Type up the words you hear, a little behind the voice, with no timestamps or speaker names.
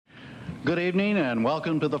Good evening and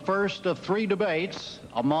welcome to the first of three debates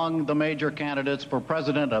among the major candidates for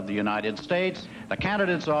President of the United States. The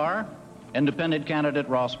candidates are Independent candidate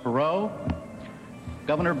Ross Perot,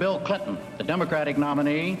 Governor Bill Clinton, the Democratic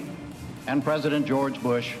nominee, and President George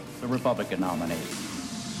Bush, the Republican nominee.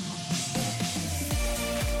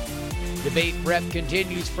 Debate prep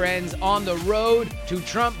continues, friends. On the road to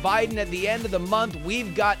Trump-Biden at the end of the month,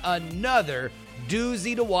 we've got another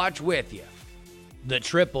doozy to watch with you. The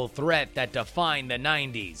triple threat that defined the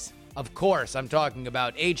 90s. Of course, I'm talking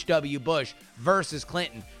about H.W. Bush versus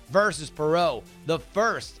Clinton versus Perot, the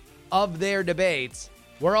first of their debates.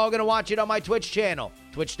 We're all going to watch it on my Twitch channel,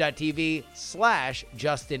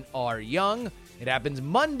 twitch.tv/Justin R. Young. It happens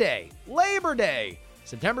Monday, Labor Day,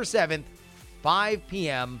 September 7th, 5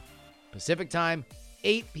 p.m. Pacific time,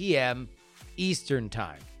 8 p.m. Eastern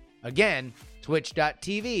time. Again,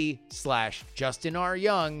 twitch.tv/Justin R.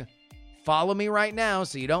 Young. Follow me right now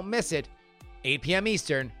so you don't miss it. 8 p.m.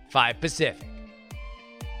 Eastern, 5 Pacific.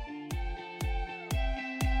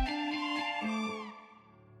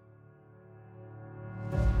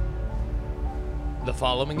 The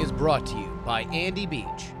following is brought to you by Andy Beach,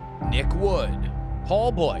 Nick Wood,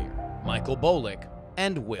 Paul Boyer, Michael Bolick,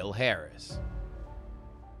 and Will Harris.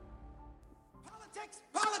 Politics,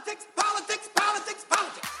 politics, politics, politics,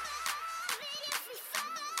 politics.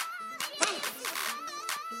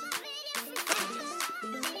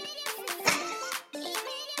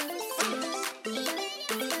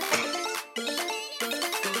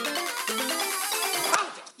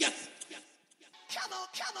 Yes. Come on,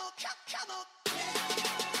 come on, come on.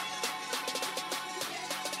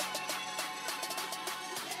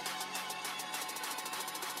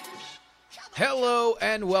 Hello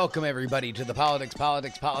and welcome, everybody, to the Politics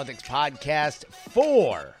podcast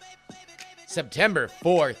for September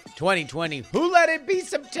 4th, 2020. Who let it be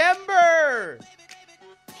September?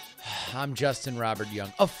 I'm Justin Robert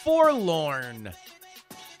Young, a forlorn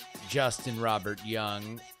Justin Robert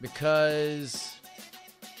Young, because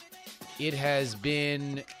it has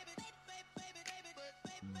been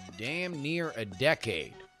damn near a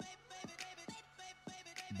decade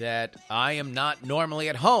that I am not normally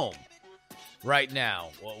at home. Right now,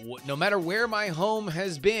 no matter where my home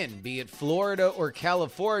has been, be it Florida or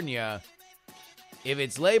California, if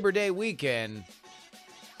it's Labor Day weekend,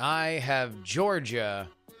 I have Georgia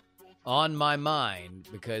on my mind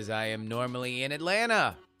because I am normally in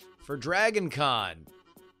Atlanta for Dragon Con,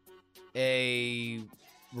 a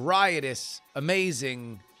riotous,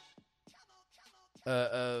 amazing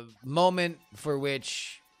moment for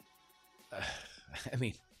which,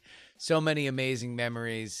 so many amazing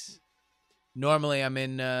memories. Normally, I'm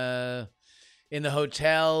in the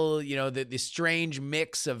hotel, the strange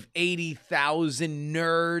mix of 80,000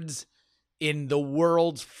 nerds in the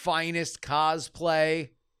world's finest cosplay,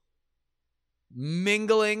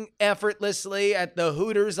 mingling effortlessly at the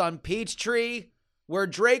Hooters on Peachtree, where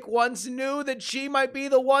Drake once knew that she might be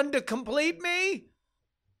the one to complete me,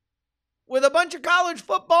 with a bunch of college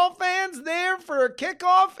football fans there for a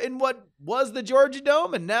kickoff in what was the Georgia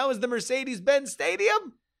Dome and now is the Mercedes-Benz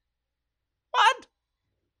Stadium. What?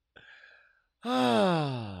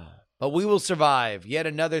 But we will survive. Yet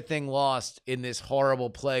another thing lost in this horrible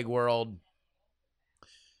plague world.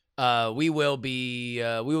 We will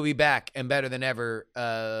be back and better than ever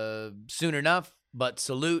soon enough. But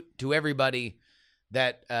salute to everybody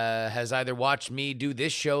that has either watched me do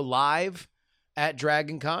this show live at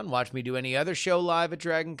Dragon Con, watched me do any other show live at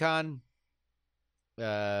Dragon Con.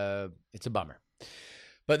 It's a bummer.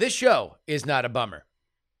 But this show is not a bummer.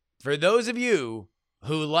 For those of you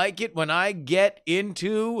who like it when I get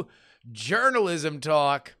into journalism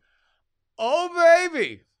talk, oh,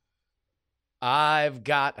 baby, I've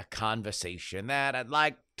got a conversation that I'd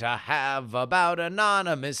like to have about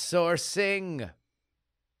anonymous sourcing.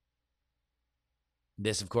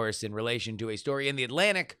 This, of course, in relation to a story in The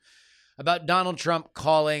Atlantic about Donald Trump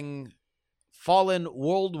calling fallen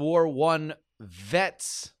World War I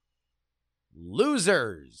vets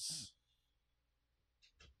losers.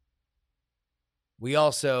 We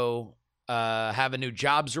also have a new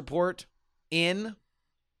jobs report in.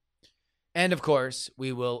 And, of course,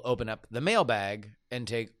 we will open up the mailbag and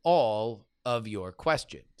take all of your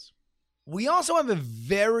questions. We also have a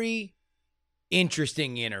very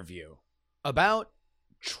interesting interview about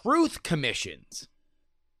truth commissions,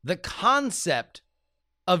 the concept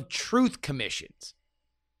of truth commissions,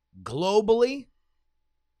 globally,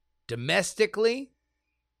 domestically,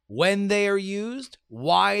 when they are used,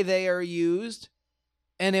 why they are used,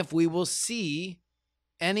 and if we will see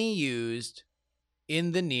any used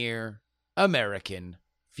in the near American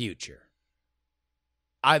future.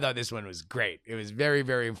 I thought this one was great. It was very,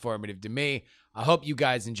 very informative to me. I hope you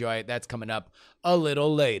guys enjoy it. That's coming up a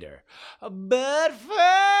little later. But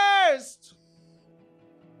first,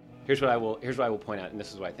 here's what I will point out, and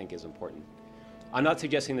this is what I think is important. I'm not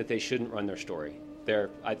suggesting that they shouldn't run their story.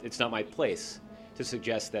 It's not my place to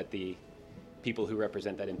suggest that the people who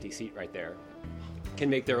represent that empty seat right there can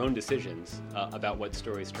make their own decisions about what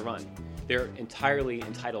stories to run. They're entirely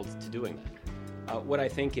entitled to doing that. What I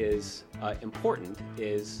think is important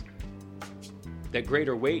is that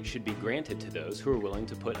greater weight should be granted to those who are willing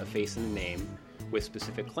to put a face and a name with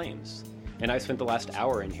specific claims. And I spent the last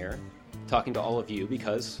hour in here talking to all of you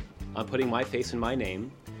because I'm putting my face and my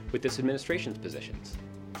name with this administration's positions.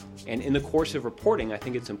 And in the course of reporting, I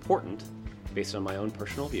think it's important, based on my own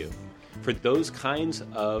personal view, for those kinds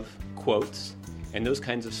of quotes and those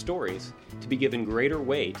kinds of stories to be given greater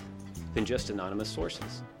weight than just anonymous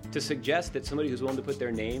sources. To suggest that somebody who's willing to put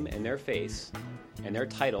their name and their face and their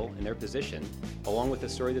title and their position along with the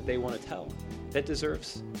story that they want to tell, that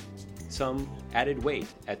deserves some added weight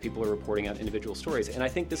as people are reporting out individual stories. And I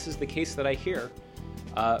think this is the case that I hear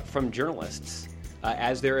from journalists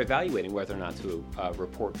as they're evaluating whether or not to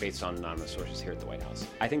report based on anonymous sources here at the White House.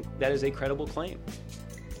 I think that is a credible claim.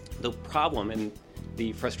 The problem and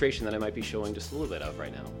the frustration that I might be showing just a little bit of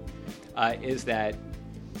right now is that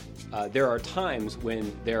there are times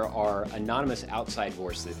when there are anonymous outside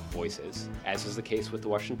voices, as is the case with the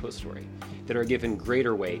Washington Post story, that are given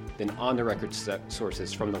greater weight than on-the-record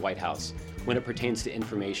sources from the White House when it pertains to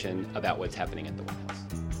information about what's happening at the White House.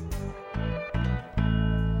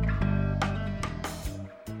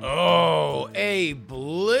 oh, a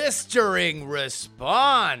blistering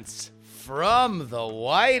response from the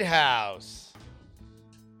White House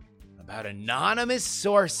about anonymous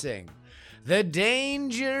sourcing. The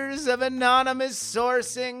dangers of anonymous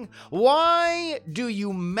sourcing. Why do you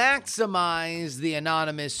maximize the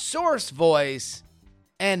anonymous source voice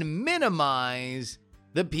and minimize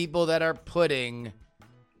the people that are putting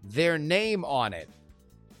their name on it?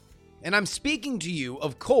 And I'm speaking to you,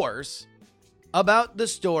 of course, about the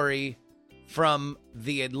story from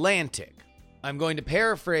The Atlantic. I'm going to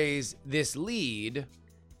paraphrase this lead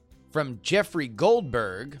from Jeffrey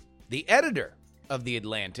Goldberg, the editor of The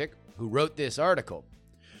Atlantic, who wrote this article.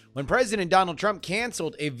 When President Donald Trump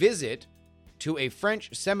canceled a visit to a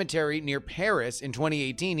French cemetery near Paris in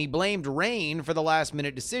 2018, he blamed rain for the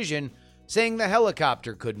last-minute decision, saying the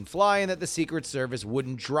helicopter couldn't fly and that the Secret Service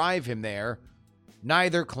wouldn't drive him there.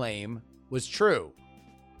 Neither claim was true.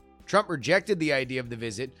 Trump rejected the idea of the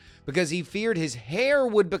visit because he feared his hair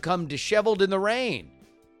would become disheveled in the rain,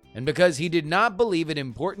 and because he did not believe it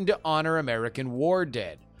important to honor American war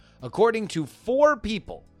dead, according to 4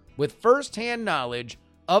 people with first-hand knowledge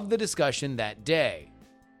of the discussion that day.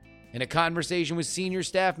 In a conversation with senior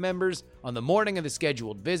staff members on the morning of the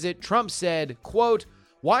scheduled visit, Trump said, quote,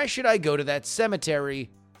 "Why should I go to that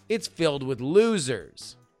cemetery? It's filled with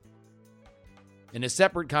losers." In a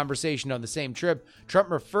separate conversation on the same trip, Trump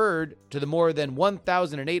referred to the more than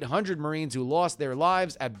 1,800 Marines who lost their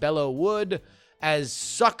lives at Belleau Wood as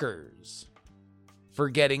suckers for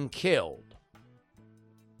getting killed.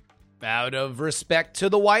 Out of respect to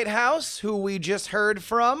the White House, who we just heard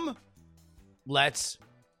from, let's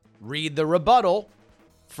read the rebuttal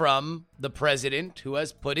from the president who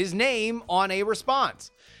has put his name on a response.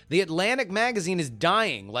 The Atlantic magazine is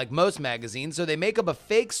dying, like most magazines, so they make up a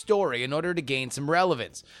fake story in order to gain some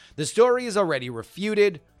relevance. The story is already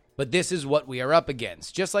refuted, but this is what we are up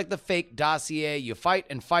against. Just like the fake dossier, you fight,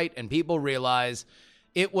 and people realize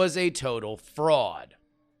it was a total fraud.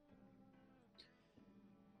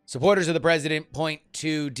 Supporters of the president point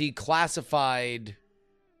to declassified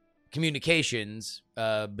communications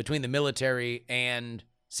between the military and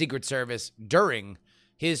Secret Service during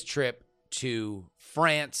his trip to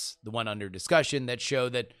France, the one under discussion, that show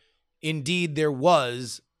that indeed there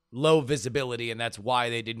was low visibility, and that's why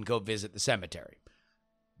they didn't go visit the cemetery.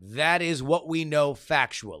 That is what we know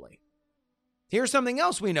factually. Here's something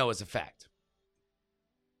else we know as a fact.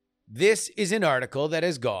 This is an article that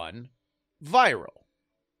has gone viral.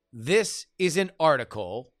 This is an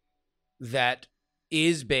article that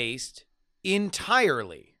is based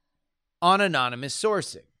entirely on anonymous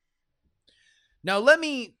sourcing. Now, let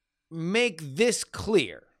me make this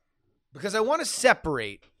clear, because I want to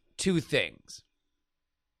separate 2 things.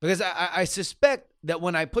 Because I suspect that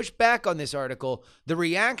when I push back on this article, the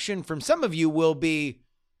reaction from some of you will be,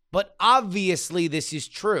 but obviously this is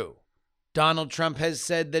true. Donald Trump has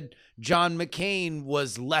said that John McCain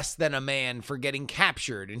was less than a man for getting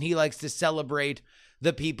captured, and he likes to celebrate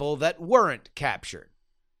the people that weren't captured.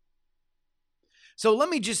 So let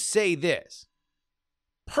me just say this.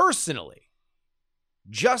 Personally,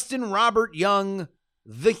 Justin Robert Young,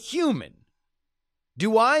 the human,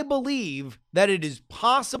 do I believe that it is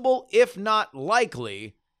possible, if not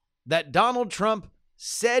likely, that Donald Trump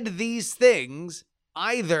said these things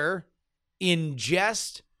either in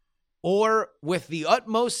jest or with the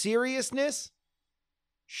utmost seriousness?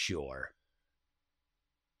 Sure.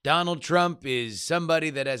 Donald Trump is somebody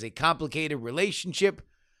that has a complicated relationship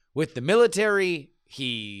with the military.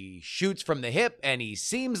 He shoots from the hip, and he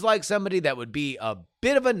seems like somebody that would be a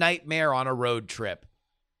bit of a nightmare on a road trip.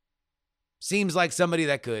 Seems like somebody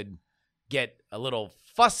that could get a little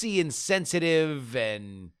fussy and sensitive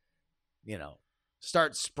and,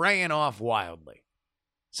 start spraying off wildly.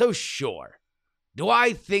 So sure. Do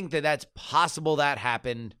I think that that's possible that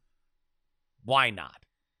happened? Why not?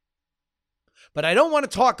 But I don't want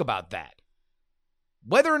to talk about that.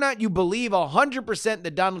 Whether or not you believe 100%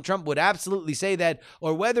 that Donald Trump would absolutely say that,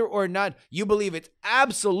 or whether or not you believe it's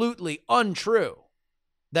absolutely untrue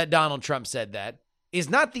that Donald Trump said that, is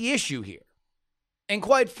not the issue here. And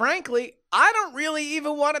quite frankly, I don't really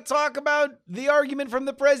even want to talk about the argument from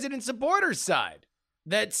the president's supporters' side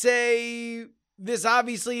that say this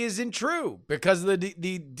obviously isn't true because of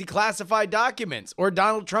the declassified documents or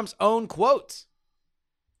Donald Trump's own quotes.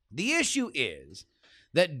 The issue is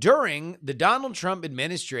that during the Donald Trump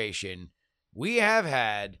administration, we have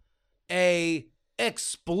had an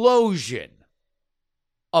explosion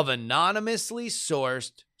of anonymously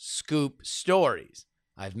sourced scoop stories.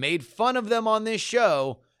 I've made fun of them on this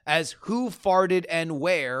show as who farted and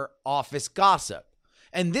where office gossip.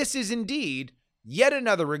 And this is indeed yet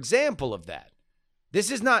another example of that.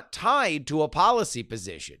 This is not tied to a policy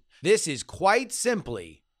position. This is quite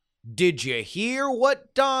simply, did you hear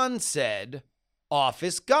what Don said?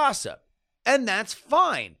 Office gossip. And that's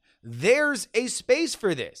fine. There's a space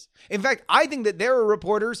for this. In fact, I think that there are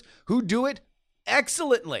reporters who do it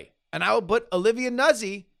excellently. And I will put Olivia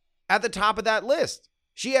Nuzzi at the top of that list.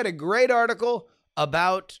 She had a great article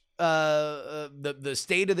about the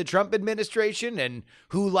state of the Trump administration and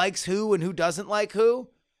who likes who and who doesn't like who.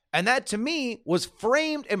 And that, to me, was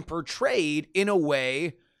framed and portrayed in a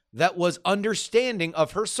way that was understanding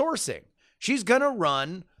of her sourcing. She's going to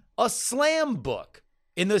run a slam book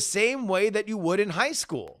in the same way that you would in high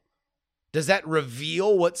school. Does that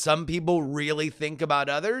reveal what some people really think about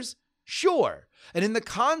others? Sure. And in the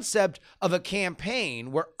concept of a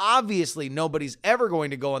campaign where obviously nobody's ever going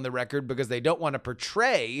to go on the record because they don't want to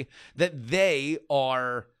portray that they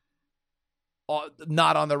are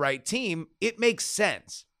not on the right team, it makes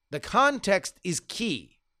sense. The context is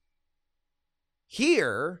key.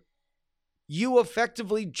 Here, you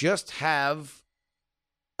effectively just have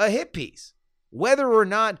a hit piece. Whether or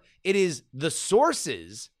not it is the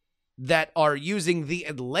sources that are using The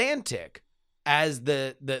Atlantic as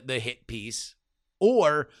the hit piece,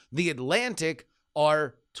 or The Atlantic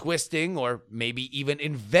are twisting or maybe even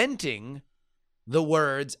inventing the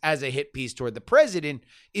words as a hit piece toward the president,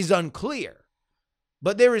 is unclear.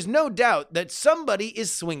 But there is no doubt that somebody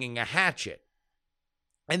is swinging a hatchet.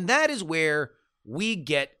 And that is where we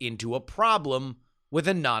get into a problem with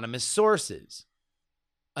anonymous sources.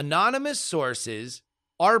 Anonymous sources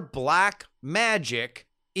are black magic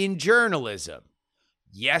in journalism.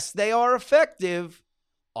 Yes, they are effective.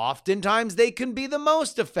 Oftentimes they can be the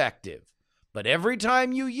most effective. But every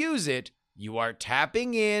time you use it, you are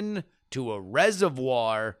tapping in to a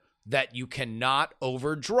reservoir that you cannot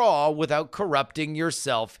overdraw without corrupting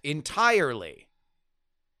yourself entirely.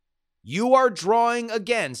 You are drawing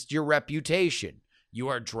against your reputation. You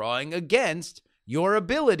are drawing against your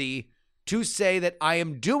ability to say that I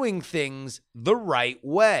am doing things the right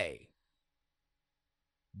way.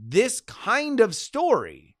 This kind of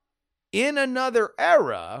story in another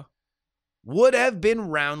era would have been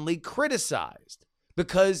roundly criticized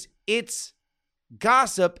because it's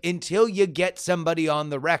gossip until you get somebody on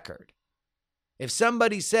the record. If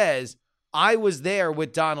somebody says, I was there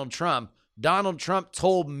with Donald Trump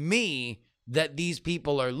told me that these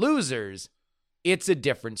people are losers, it's a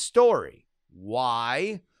different story.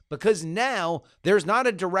 Why? Because now there's not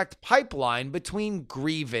a direct pipeline between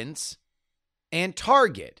grievance and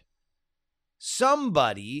target.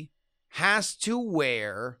 Somebody has to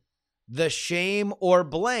wear the shame or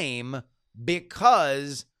blame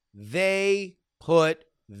because they put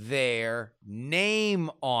their name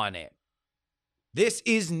on it. This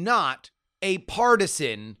is not a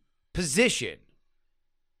partisan position.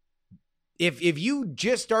 If you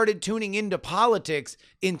just started tuning into politics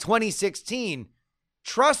in 2016,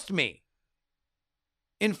 trust me.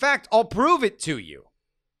 In fact, I'll prove it to you.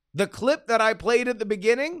 The clip that I played at the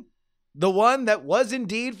beginning, the one that was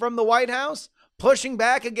indeed from the White House, pushing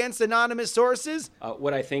back against anonymous sources?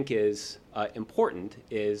 What I think is important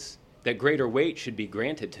is that greater weight should be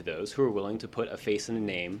granted to those who are willing to put a face and a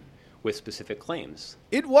name with specific claims.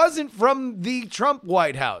 It wasn't from the Trump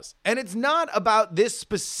White House, and it's not about this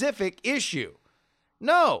specific issue.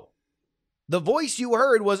 No. The voice you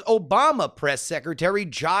heard was Obama Press Secretary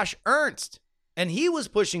Josh Ernst, and he was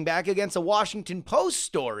pushing back against a Washington Post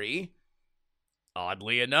story,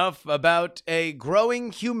 oddly enough, about a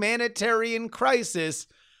growing humanitarian crisis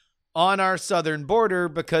on our southern border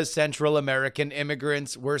because Central American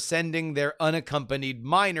immigrants were sending their unaccompanied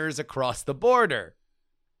minors across the border.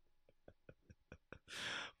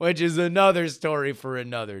 Which is another story for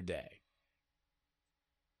another day.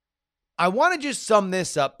 I want to just sum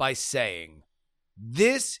this up by saying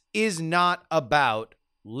this is not about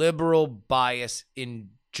liberal bias in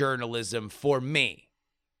journalism for me.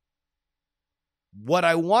 What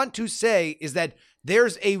I want to say is that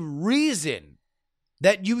there's a reason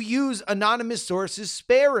that you use anonymous sources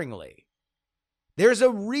sparingly. There's a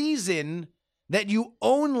reason that you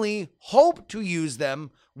only hope to use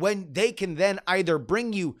them when they can then either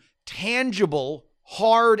bring you tangible,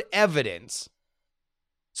 hard evidence.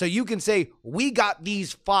 So you can say, we got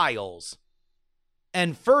these files.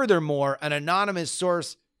 And furthermore, an anonymous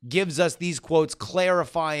source gives us these quotes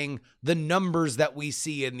clarifying the numbers that we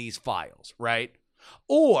see in these files, right?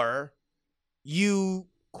 Or you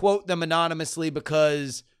quote them anonymously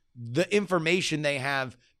because the information they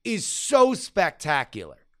have is so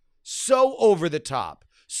spectacular, so over the top,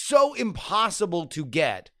 so impossible to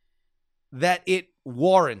get that it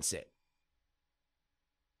warrants it.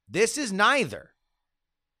 This is neither.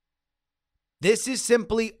 This is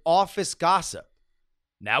simply office gossip.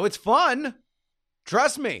 Now it's fun.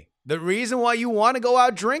 Trust me. The reason why you want to go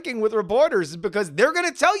out drinking with reporters is because they're going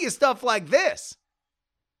to tell you stuff like this.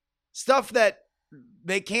 Stuff that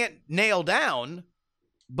they can't nail down,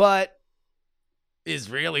 but is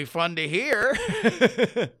really fun to hear.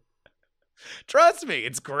 Trust me,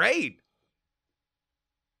 it's great.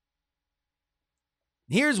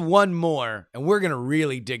 Here's one more, and we're going to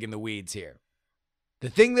really dig in the weeds here. The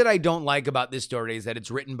thing that I don't like about this story is that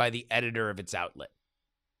it's written by the editor of its outlet.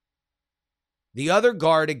 The other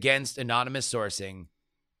guard against anonymous sourcing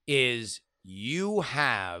is you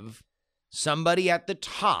have somebody at the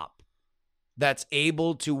top that's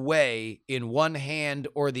able to weigh in one hand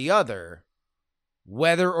or the other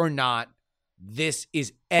whether or not this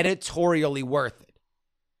is editorially worth it,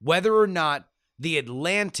 whether or not The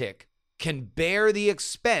Atlantic can bear the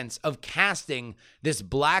expense of casting this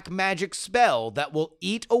black magic spell that will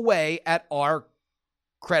eat away at our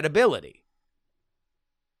credibility.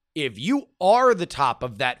 If you are the top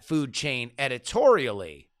of that food chain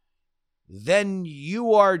editorially, then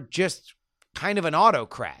you are just kind of an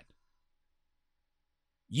autocrat.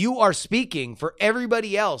 You are speaking for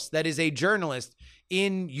everybody else that is a journalist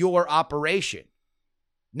in your operation.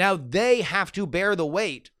 Now they have to bear the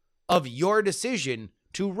weight of your decision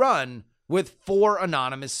to run with 4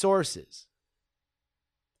 anonymous sources.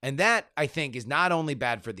 And that, I think, is not only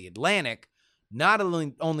bad for The Atlantic, not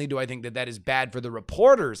only do I think that that is bad for the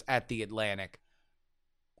reporters at The Atlantic,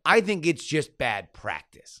 I think it's just bad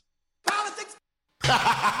practice. Politics.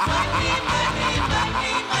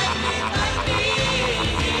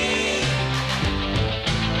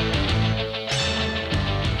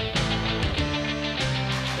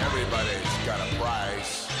 Everybody's got a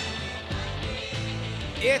price.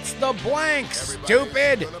 It's the blank, Everybody's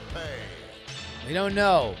stupid. gonna pay. We don't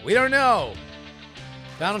know.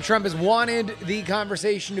 Donald Trump has wanted the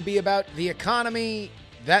conversation to be about the economy.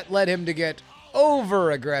 That led him to get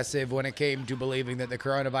over-aggressive when it came to believing that the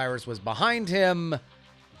coronavirus was behind him.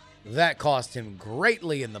 That cost him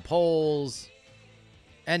greatly in the polls.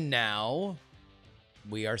 And now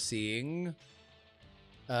we are seeing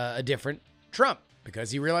a different Trump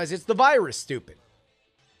because he realized it's the virus, stupid.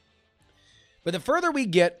 But the further we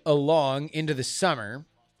get along into the summer,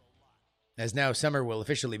 as now summer will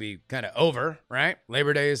officially be kind of over, right?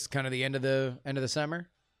 Labor Day is kind of the end of the summer.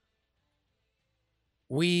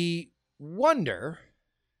 We wonder,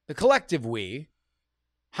 the collective we,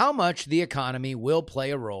 how much the economy will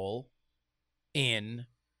play a role in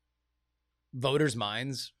voters'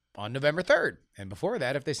 minds on November 3rd. And before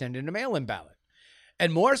that, if they send in a mail-in ballot.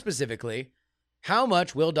 And more specifically, how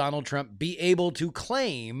much will Donald Trump be able to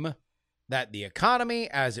claim that the economy,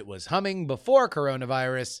 as it was humming before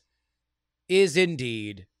coronavirus, is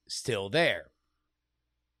indeed still there.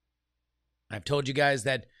 I've told you guys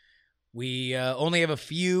that we only have a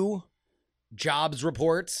few jobs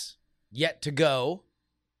reports yet to go.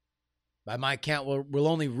 By my count, we'll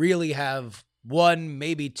only really have 1,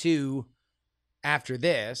 maybe 2 after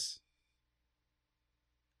this.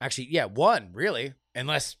 Actually, yeah, one, really.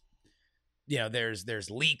 Unless, there's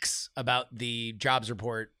leaks about the jobs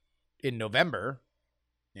report in November.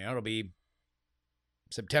 It'll be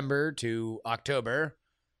September to October,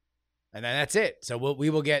 and then that's it. So we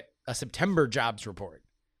will get a September jobs report.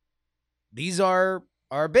 These are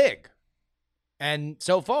big. And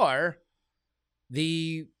so far,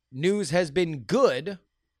 the news has been good,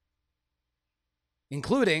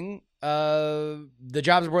 including the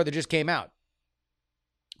jobs report that just came out.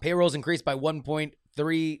 Payrolls increased by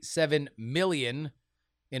 1.37 million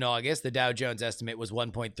in August. The Dow Jones estimate was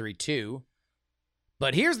 1.32.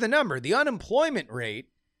 But here's the number. The unemployment rate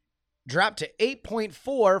dropped to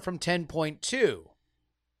 8.4 from 10.2.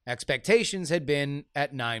 Expectations had been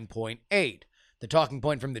at 9.8. The talking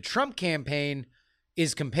point from the Trump campaign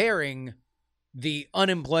is comparing the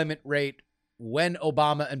unemployment rate when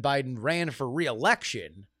Obama and Biden ran for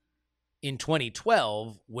re-election in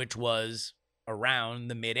 2012, which was around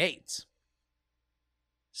the mid-8s.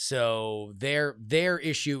 So their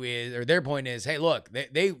issue is, or their point is, hey, look,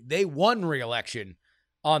 they won re-election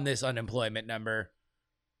on this unemployment number.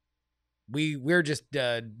 We're just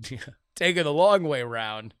taking the long way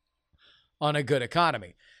around on a good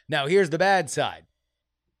economy. Now, here's the bad side.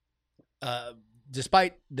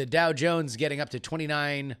 Despite the Dow Jones getting up to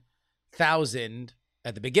 29,000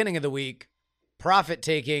 at the beginning of the week, profit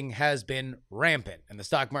taking has been rampant, and the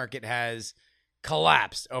stock market has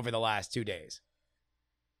collapsed over the last 2 days.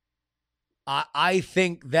 I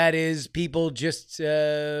think that is people just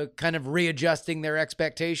kind of readjusting their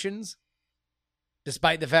expectations,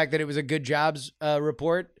 despite the fact that it was a good jobs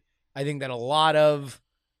report. I think that a lot of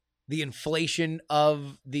the inflation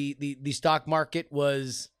of the stock market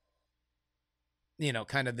was,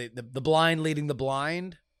 kind of the blind leading the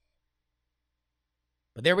blind.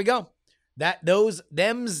 But there we go. Them's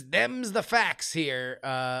the facts here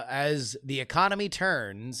as the economy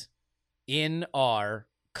turns in our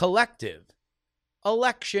collective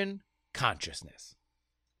election consciousness.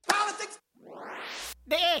 Politics.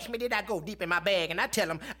 They ask me, did I go deep in my bag? And I tell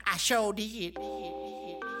them, I sure did.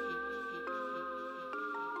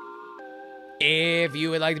 If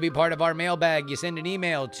you would like to be part of our mailbag, you send an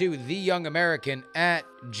email to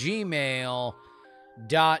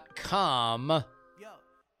theyoungamerican@gmail.com.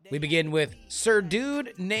 We begin with Sir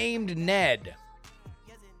Dude Named Ned.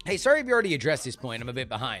 Hey, sorry if you already addressed this point. I'm a bit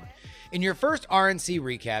behind. In your first RNC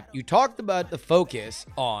recap, you talked about the focus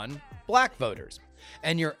on black voters,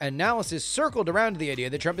 and your analysis circled around the idea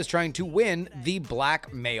that Trump is trying to win the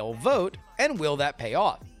black male vote, and will that pay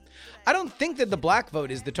off? I don't think that the black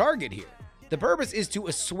vote is the target here. The purpose is to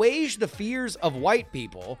assuage the fears of white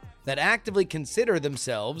people that actively consider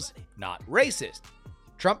themselves not racist.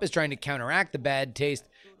 Trump is trying to counteract the bad taste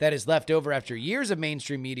that is left over after years of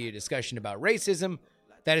mainstream media discussion about racism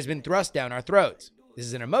that has been thrust down our throats. This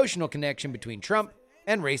is an emotional connection between Trump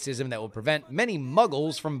and racism that will prevent many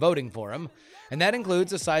muggles from voting for him, and that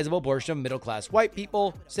includes a sizable portion of middle-class white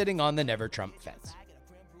people sitting on the Never Trump fence.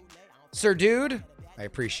 Sir Dude, I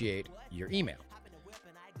appreciate your email.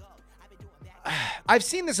 I've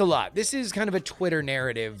seen this a lot. This is kind of a Twitter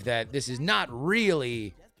narrative that this is not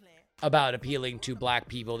really about appealing to black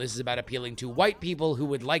people. This is about appealing to white people who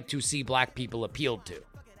would like to see black people appealed to.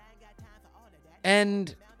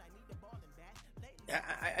 And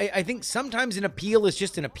I think sometimes an appeal is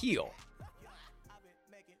just an appeal.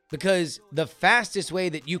 Because the fastest way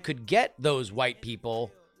that you could get those white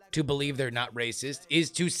people to believe they're not racist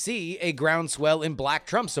is to see a groundswell in black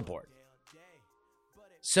Trump support.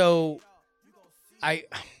 So I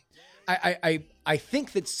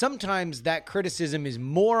think that sometimes that criticism is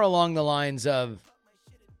more along the lines of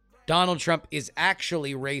Donald Trump is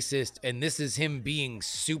actually racist, and this is him being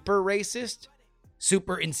super racist,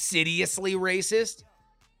 super insidiously racist,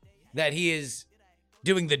 that he is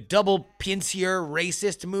doing the double pincer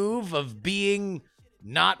racist move of being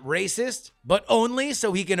not racist, but only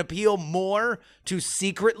so he can appeal more to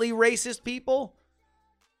secretly racist people.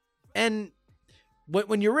 And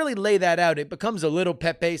when you really lay that out, it becomes a little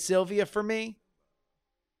Pepe Sylvia for me.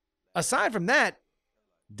 Aside from that,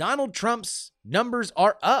 Donald Trump's numbers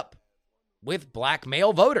are up with black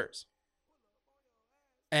male voters.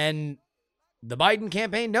 And the Biden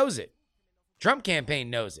campaign knows it. Trump campaign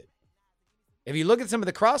knows it. If you look at some of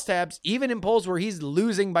the crosstabs, even in polls where he's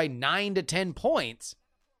losing by 9 to 10 points,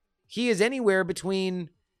 he is anywhere between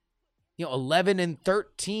 11 and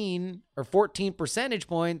 13 or 14 percentage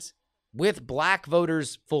points with black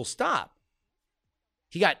voters, full stop.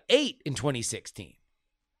 He got 8 in 2016.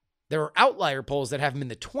 There are outlier polls that have him in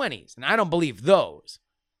the 20s, and I don't believe those.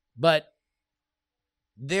 But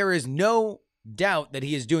there is no doubt that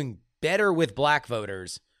he is doing better with black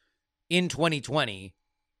voters in 2020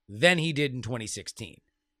 than he did in 2016.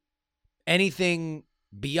 Anything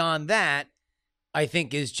beyond that, I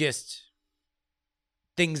think, is just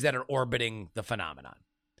things that are orbiting the phenomenon.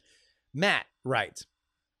 Matt writes,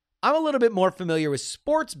 I'm a little bit more familiar with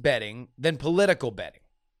sports betting than political betting.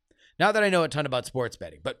 Not that I know a ton about sports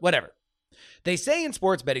betting, but whatever. They say in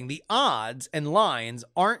sports betting, the odds and lines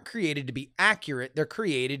aren't created to be accurate. They're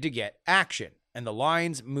created to get action. And the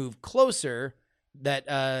lines move closer that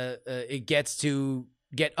it gets to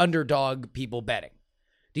get underdog people betting.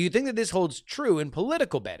 Do you think that this holds true in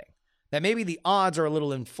political betting? That maybe the odds are a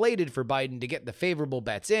little inflated for Biden to get the favorable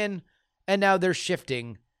bets in, and now they're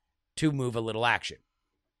shifting to move a little action.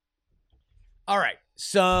 All right.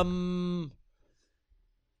 All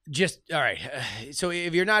right. So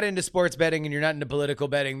if you're not into sports betting and you're not into political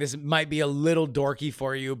betting, this might be a little dorky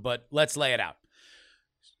for you, but let's lay it out.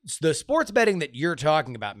 The sports betting that you're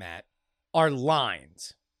talking about, Matt, are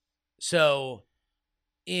lines. So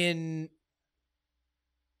in,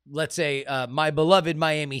 let's say, my beloved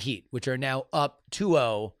Miami Heat, which are now up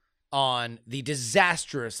 2-0 on the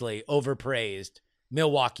disastrously overpraised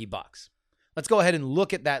Milwaukee Bucks. Let's go ahead and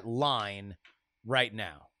look at that line right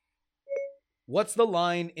now. What's the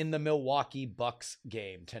line in the Milwaukee Bucks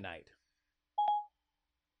game tonight?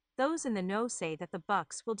 Those in the know say that the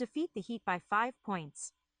Bucks will defeat the Heat by 5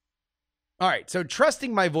 points. All right, so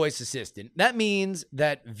trusting my voice assistant, that means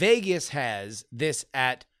that Vegas has this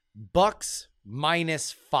at Bucks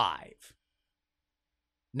 -5.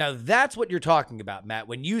 Now, that's what you're talking about, Matt,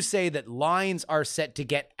 when you say that lines are set to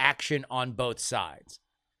get action on both sides.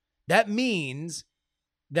 That means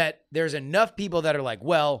that there's enough people that are like,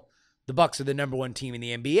 well, the Bucks are the number one team in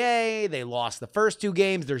the NBA. They lost the first 2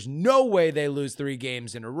 games. There's no way they lose 3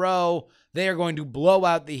 games in a row. They are going to blow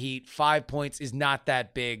out the Heat. 5 points is not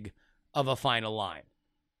that big of a final line.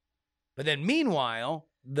 But then meanwhile,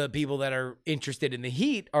 the people that are interested in the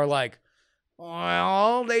Heat are like,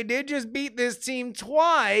 well, they did just beat this team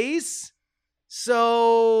twice.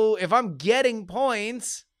 So if I'm getting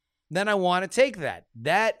points, then I want to take that.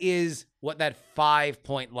 That is what that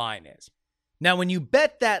 5-point line is. Now, when you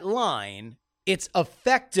bet that line, it's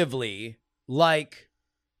effectively like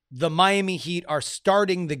the Miami Heat are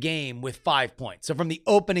starting the game with 5 points. So from the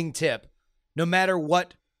opening tip, no matter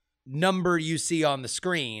what number you see on the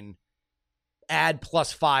screen, add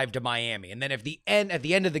 +5 to Miami. And then at the end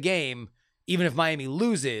of the game, even if Miami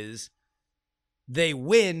loses, they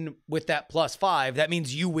win with that +5. That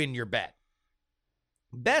means you win your bet.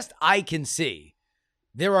 Best I can see,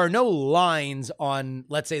 there are no lines on,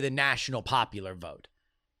 let's say, the national popular vote.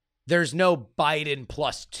 There's no Biden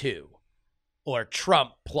 +2 or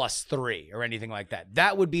Trump +3 or anything like that.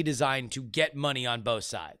 That would be designed to get money on both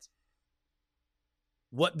sides.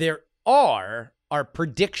 What there are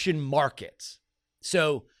prediction markets.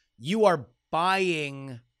 So you are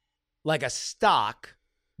buying like a stock,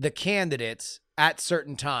 the candidates at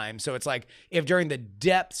certain times. So it's like if during the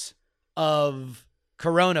depths of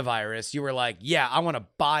coronavirus, you were like, yeah, I want to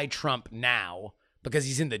buy Trump now because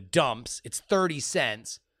he's in the dumps. It's 30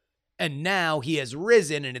 cents. And now he has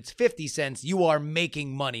risen and it's 50 cents. You are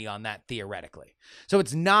making money on that theoretically. So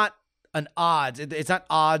it's not an odds. It's not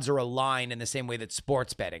odds or a line in the same way that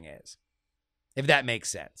sports betting is, if that makes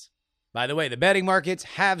sense. By the way, the betting markets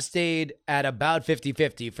have stayed at about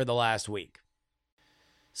 50-50 for the last week.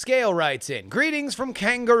 Scale writes in, greetings from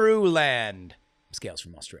Kangaroo Land. Scale's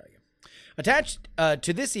from Australia. Attached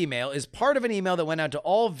to this email is part of an email that went out to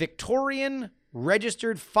all Victorian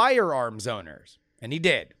registered firearms owners. And he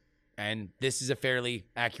did. And this is a fairly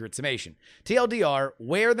accurate summation. TLDR,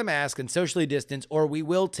 wear the mask and socially distance or we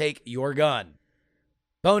will take your gun.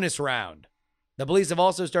 Bonus round. The police have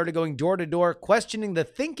also started going door to door, questioning the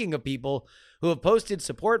thinking of people who have posted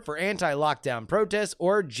support for anti-lockdown protests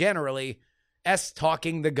or generally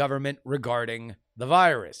talking the government regarding the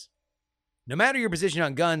virus. No matter your position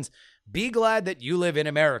on guns, be glad that you live in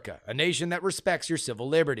America, a nation that respects your civil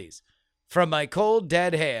liberties. From my cold,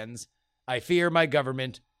 dead hands, I fear my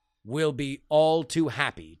government will be all too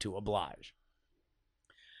happy to oblige.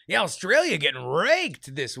 Yeah, Australia getting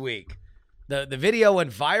raked this week. The video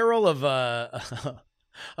went viral of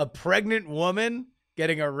a pregnant woman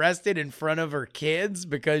getting arrested in front of her kids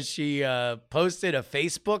because she posted a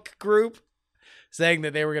Facebook group saying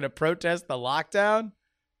that they were going to protest the lockdown.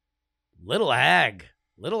 Little ag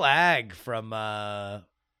from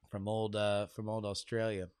old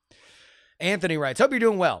Australia. Anthony writes, hope you're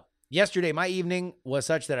doing well. Yesterday, my evening was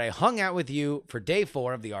such that I hung out with you for day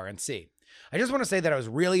 4 of the RNC. I just want to say that I was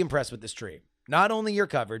really impressed with the stream. Not only your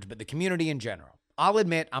coverage, but the community in general. I'll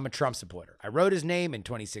admit I'm a Trump supporter. I wrote his name in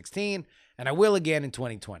 2016, and I will again in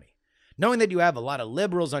 2020. Knowing that you have a lot of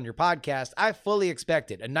liberals on your podcast, I fully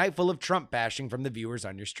expected a night full of Trump bashing from the viewers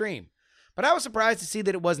on your stream. But I was surprised to see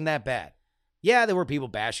that it wasn't that bad. Yeah, there were people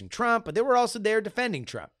bashing Trump, but they were also there defending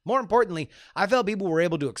Trump. More importantly, I felt people were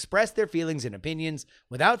able to express their feelings and opinions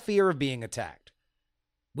without fear of being attacked.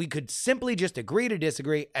 We could simply just agree to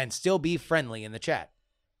disagree and still be friendly in the chat.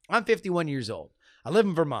 I'm 51 years old. I live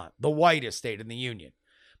in Vermont, the whitest state in the Union.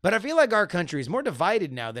 But I feel like our country is more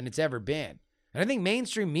divided now than it's ever been. And I think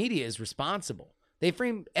mainstream media is responsible. They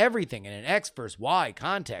frame everything in an X versus Y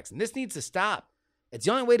context, and this needs to stop. It's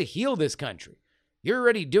the only way to heal this country. You're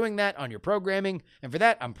already doing that on your programming, and for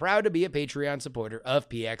that, I'm proud to be a Patreon supporter of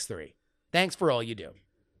PX3. Thanks for all you do.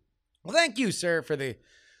 Well, thank you, sir, for the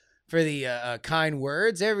kind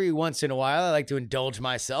words. Every once in a while, I like to indulge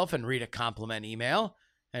myself and read a compliment email,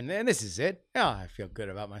 and this is it. Oh, I feel good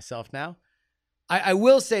about myself now. I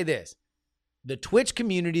will say this. The Twitch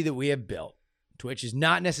community that we have built, Twitch is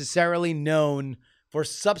not necessarily known for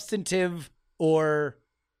substantive or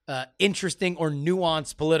interesting or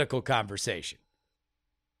nuanced political conversation.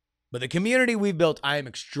 But the community we've built, I am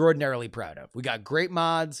extraordinarily proud of. We got great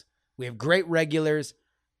mods, we have great regulars,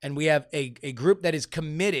 and we have a group that is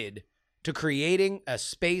committed to creating a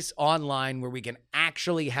space online where we can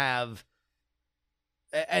actually have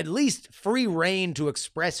at least free reign to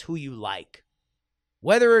express who you like.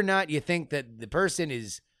 Whether or not you think that the person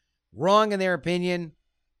is wrong in their opinion,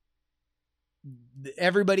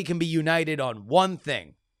 everybody can be united on one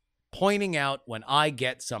thing, pointing out when I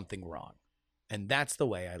get something wrong. And that's the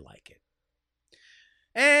way I like it.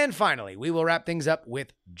 And finally, we will wrap things up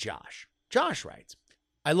with Josh. Josh writes,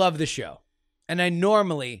 I love the show, and I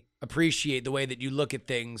normally appreciate the way that you look at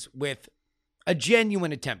things with a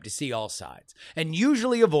genuine attempt to see all sides, and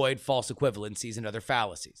usually avoid false equivalencies and other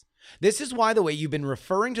fallacies. This is why the way you've been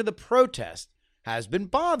referring to the protest has been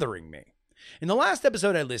bothering me. In the last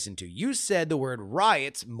episode I listened to, you said the word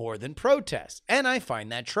riots more than protests, and I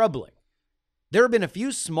find that troubling. There have been a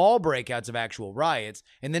few small breakouts of actual riots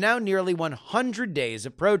in the now nearly 100 days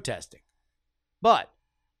of protesting. But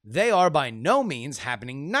they are by no means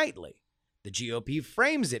happening nightly. The GOP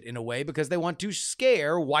frames it in a way because they want to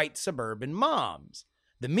scare white suburban moms.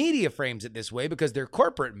 The media frames it this way because their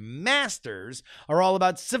corporate masters are all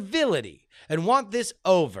about civility and want this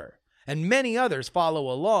over. And many others follow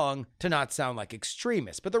along to not sound like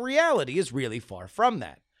extremists. But the reality is really far from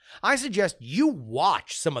that. I suggest you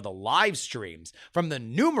watch some of the live streams from the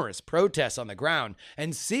numerous protests on the ground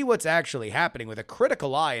and see what's actually happening with a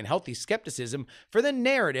critical eye and healthy skepticism for the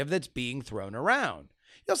narrative that's being thrown around.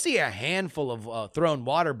 You'll see a handful of thrown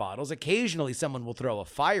water bottles. Occasionally someone will throw a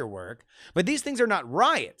firework, but these things are not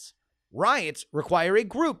riots. Riots require a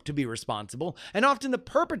group to be responsible, and often the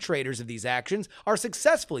perpetrators of these actions are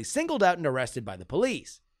successfully singled out and arrested by the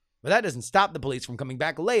police. But that doesn't stop the police from coming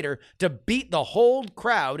back later to beat the whole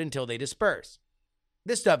crowd until they disperse.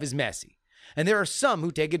 This stuff is messy, and there are some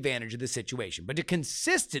who take advantage of the situation. But to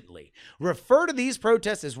consistently refer to these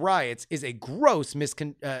protests as riots is a gross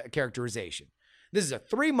mischaracterization. This is a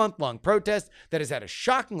 3-month-long protest that has had a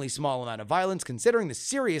shockingly small amount of violence considering the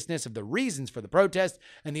seriousness of the reasons for the protest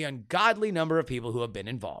and the ungodly number of people who have been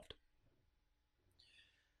involved.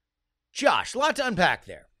 Josh, a lot to unpack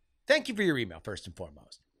there. Thank you for your email, first and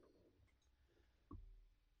foremost.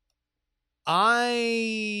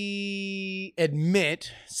 I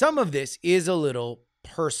admit some of this is a little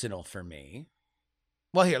personal for me.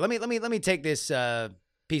 Well, here, let me take this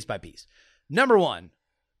piece by piece. Number one,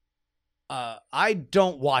 I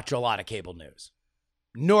don't watch a lot of cable news,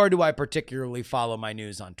 nor do I particularly follow my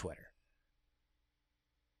news on Twitter.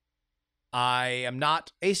 I am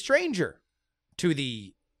not a stranger to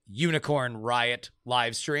the Unicorn Riot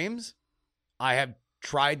live streams. I have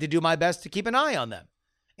tried to do my best to keep an eye on them.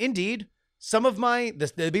 Indeed, some of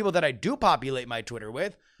the people that I do populate my Twitter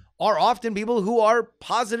with are often people who are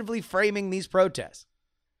positively framing these protests.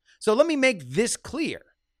 So let me make this clear.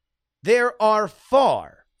 There are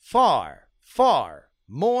far, far, far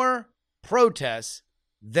more protests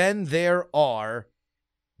than there are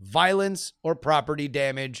violence or property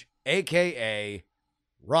damage, aka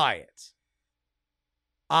riots.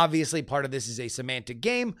 Obviously, part of this is a semantic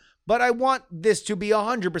game, but I want this to be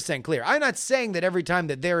 100% clear. I'm not saying that every time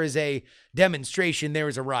that there is a demonstration, there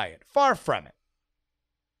is a riot. Far from it.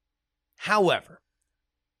 However,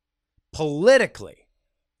 politically,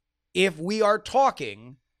 if we are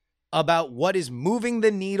talking about what is moving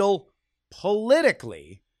the needle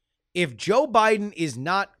politically, if Joe Biden is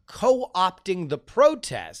not co-opting the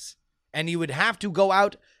protests, and he would have to go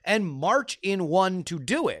out and march in one to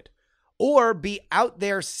do it, or be out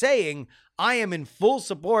there saying, I am in full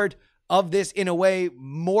support of this in a way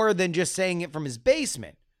more than just saying it from his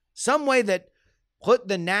basement. some way that put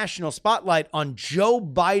the national spotlight on Joe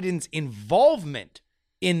Biden's involvement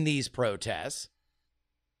in these protests,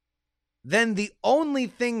 then the only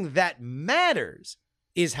thing that matters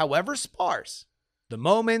is, however sparse, the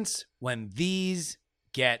moments when these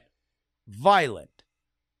get violent.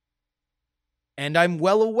 And I'm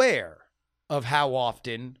well aware of how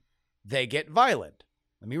often they get violent.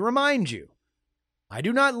 Let me remind you, I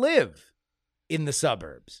do not live in the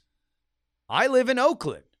suburbs. I live in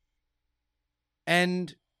Oakland.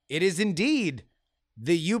 And it is indeed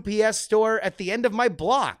the UPS store at the end of my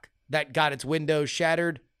block that got its windows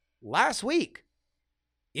shattered last week.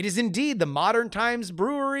 It is indeed the Modern Times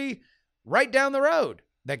Brewery right down the road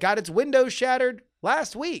that got its windows shattered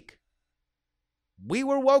last week. We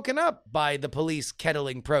were woken up by the police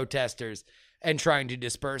kettling protesters and trying to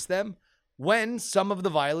disperse them when some of the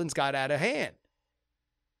violence got out of hand.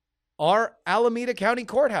 Our Alameda County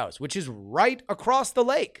Courthouse, which is right across the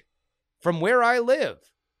lake from where I live,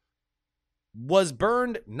 was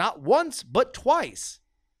burned not once, but twice.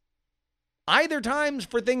 Either times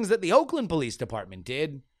for things that the Oakland Police Department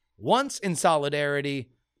did, once in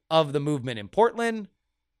solidarity of the movement in Portland,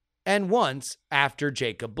 and once after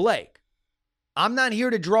Jacob Blake. I'm not here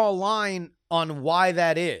to draw a line on why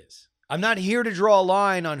that is. I'm not here to draw a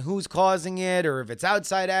line on who's causing it, or if it's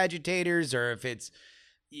outside agitators, or if it's,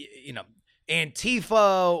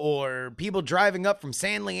 Antifa, or people driving up from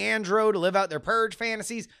San Leandro to live out their purge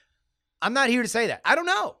fantasies. I'm not here to say that. I don't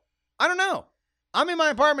know. I'm in my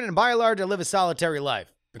apartment, and by and large, I live a solitary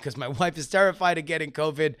life because my wife is terrified of getting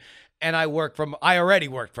COVID, and I already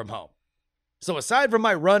worked from home. So aside from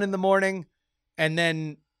my run in the morning, and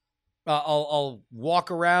then I'll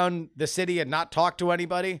walk around the city and not talk to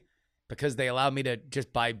anybody because they allow me to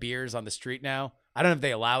just buy beers on the street now. I don't know if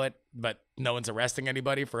they allow it, but no one's arresting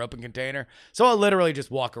anybody for open container. So I'll literally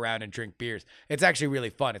just walk around and drink beers. It's actually really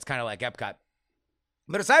fun. It's kind of like Epcot.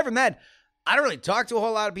 But aside from that, I don't really talk to a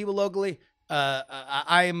whole lot of people locally.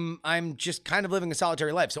 I'm just kind of living a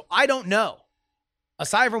solitary life. So I don't know.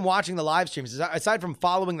 Aside from watching the live streams, aside from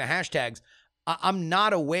following the hashtags, I'm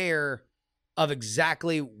not aware of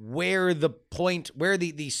exactly where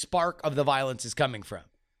the spark of the violence is coming from.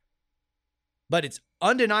 But it's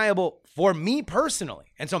undeniable for me personally.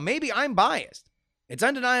 And so maybe I'm biased. It's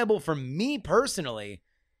undeniable for me personally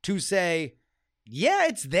to say, yeah,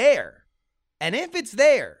 it's there. And if it's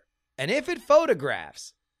there, and if it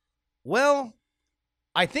photographs, well,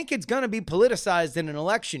 I think it's going to be politicized in an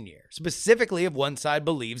election year, specifically if one side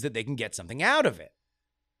believes that they can get something out of it.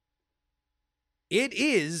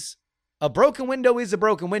 A broken window is a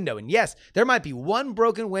broken window. And yes, there might be one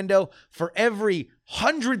broken window for every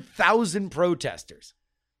 100,000 protesters.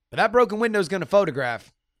 But that broken window is going to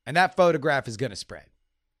photograph, and that photograph is going to spread.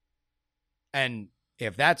 And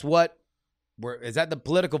if that's is that the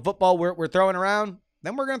political football we're throwing around,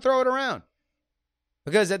 then we're going to throw it around.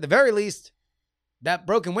 Because at the very least, that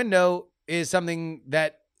broken window is something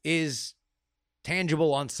that is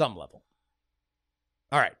tangible on some level.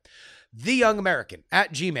 All right.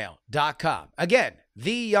 TheYoungAmerican@gmail.com. Again,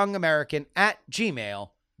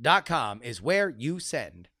 TheYoungAmerican@gmail.com is where you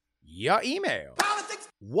send your email. Politics.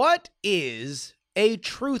 What is a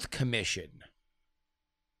truth commission?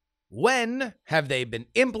 When have they been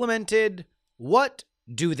implemented? What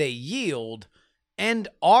do they yield? And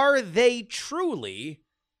are they truly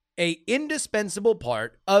an indispensable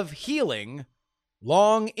part of healing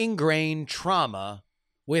long ingrained trauma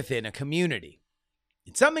within a community?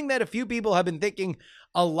 It's something that a few people have been thinking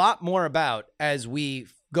a lot more about as we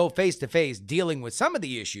go face to face dealing with some of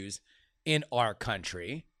the issues in our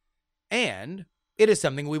country. And it is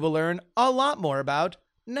something we will learn a lot more about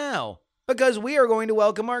now because we are going to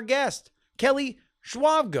welcome our guest, Kelly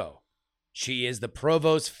Schwavgo. She is the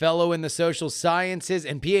Provost Fellow in the Social Sciences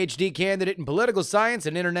and PhD candidate in Political Science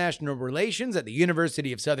and International Relations at the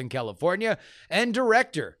University of Southern California and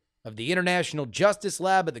Director of the International Justice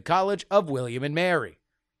Lab at the College of William and Mary.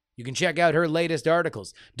 You can check out her latest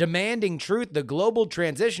articles, Demanding Truth, the Global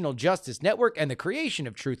Transitional Justice Network, and the Creation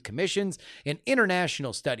of Truth Commissions in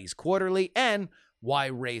International Studies Quarterly, and Why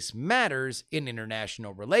Race Matters in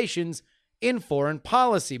International Relations in Foreign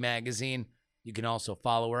Policy magazine. You can also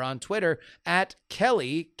follow her on Twitter at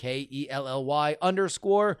Kelly, Kelly _Schwavgo,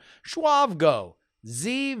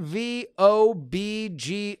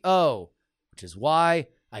 ZVOBGO, which is why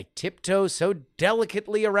I tiptoe so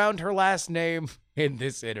delicately around her last name in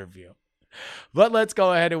this interview. But let's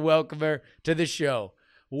go ahead and welcome her to the show.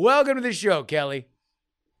 Welcome to the show, Kelly.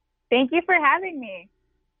 Thank you for having me.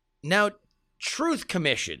 Now, truth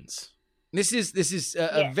commissions. This is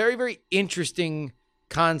a very, very interesting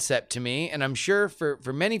concept to me, and I'm sure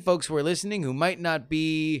for many folks who are listening who might not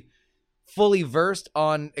be fully versed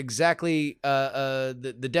on exactly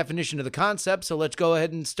the definition of the concept. So let's go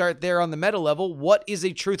ahead and start there on the meta level. What is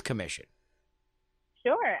a truth commission?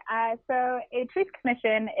 Sure. So a truth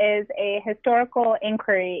commission is a historical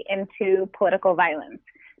inquiry into political violence,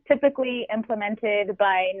 typically implemented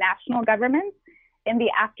by national governments in the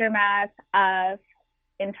aftermath of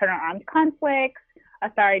internal armed conflicts,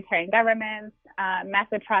 authoritarian governments, mass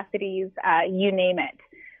atrocities, you name it.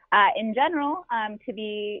 In general, to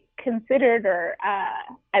be considered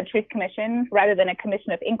a truth commission rather than a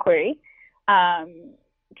commission of inquiry,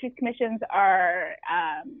 truth commissions are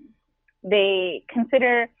they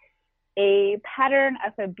consider a pattern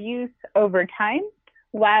of abuse over time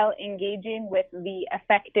while engaging with the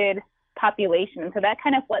affected population. So that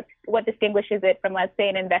kind of what distinguishes it from, let's say,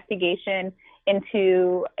 an investigation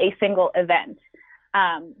into a single event,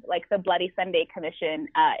 like the Bloody Sunday Commission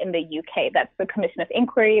in the UK. That's the commission of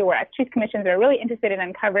inquiry, whereas truth commissions are really interested in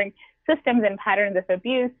uncovering systems and patterns of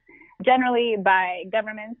abuse, generally by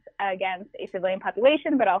governments against a civilian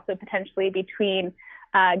population, but also potentially between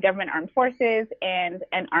government armed forces and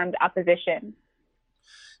an armed opposition.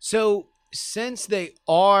 So since they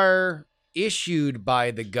are issued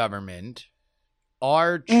by the government,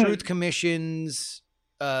 are truth commissions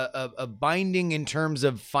a binding in terms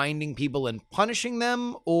of finding people and punishing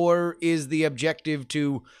them, or is the objective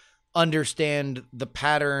to understand the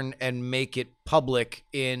pattern and make it public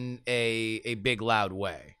in a big, loud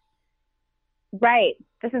way? Right.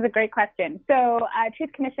 This is a great question. So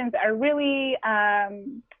truth commissions are really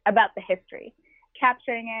about the history,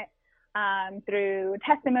 capturing it through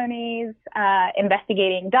testimonies,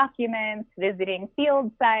 investigating documents, visiting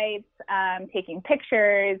field sites, taking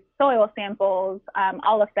pictures, soil samples,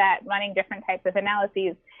 all of that, running different types of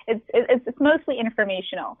analyses. It's mostly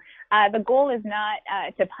informational. The goal is not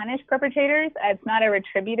to punish perpetrators. It's not a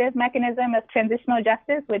retributive mechanism of transitional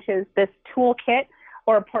justice, which is this toolkit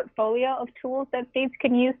or a portfolio of tools that states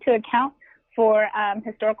can use to account for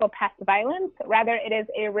historical past violence. Rather, it is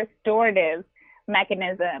a restorative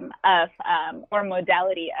mechanism of or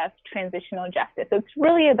modality of transitional justice. So it's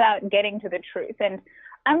really about getting to the truth. And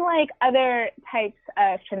unlike other types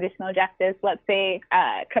of transitional justice, let's say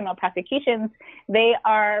criminal prosecutions, they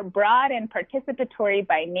are broad and participatory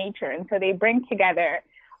by nature. And so they bring together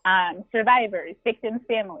survivors, victims'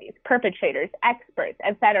 families, perpetrators, experts,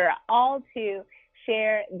 etc., all to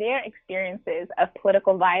share their experiences of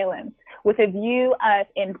political violence with a view of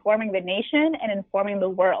informing the nation and informing the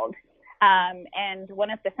world. And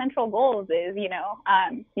one of the central goals is, you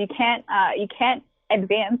can't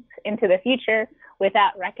advance into the future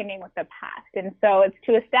without reckoning with the past. And so it's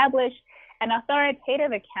to establish an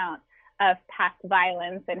authoritative account of past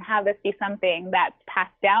violence and have this be something that's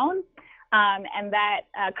passed down and that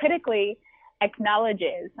critically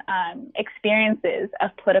acknowledges experiences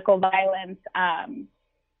of political violence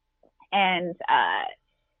and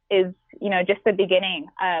is, just the beginning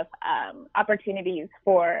of opportunities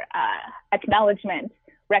for acknowledgement,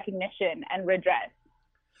 recognition, and redress.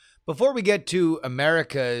 Before we get to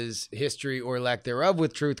America's history or lack thereof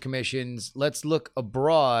with truth commissions, let's look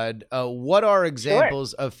abroad. What are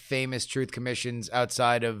examples of famous truth commissions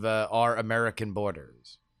outside of our American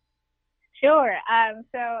borders? Sure.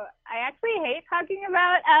 So I actually hate talking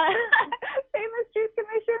about famous truth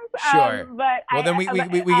commissions. Sure. But then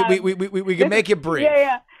we can make it brief.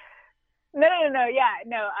 Yeah. No. Yeah,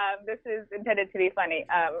 no. This is intended to be funny.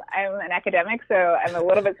 I'm an academic, so I'm a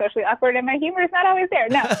little bit socially awkward, and my humor is not always there.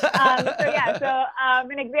 No. So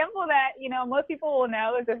an example that most people will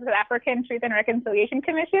know is the South African Truth and Reconciliation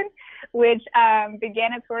Commission, which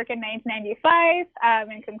began its work in 1995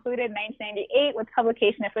 and concluded in 1998 with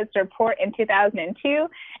publication of its report in 2002.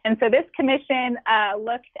 And so this commission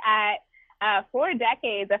looked at 4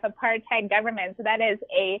 decades of apartheid government. So that is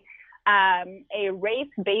a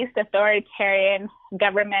race-based authoritarian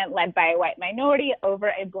government led by a white minority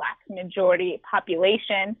over a Black majority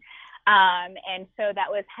population. And so that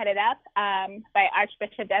was headed up by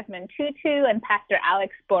Archbishop Desmond Tutu and Pastor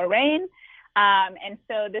Alex Boraine. And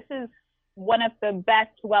so this is one of the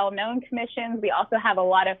best well-known commissions. We also have a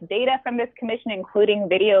lot of data from this commission, including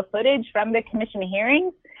video footage from the commission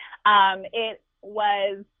hearings. It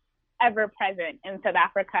was ever present in South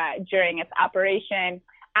Africa during its operation.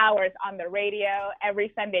 Hours on the radio.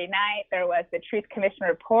 Every Sunday night, there was the Truth Commission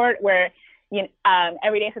report where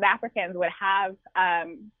everyday South Africans would have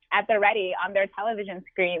at the ready on their television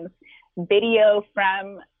screens video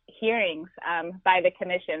from hearings by the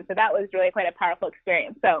commission. So that was really quite a powerful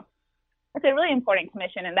experience. So it's a really important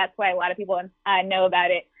commission, and that's why a lot of people know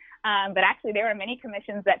about it But actually, there were many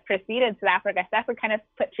commissions that preceded South Africa. South Africa kind of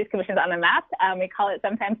put truth commissions on the map. We call it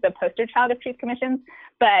sometimes the poster child of truth commissions.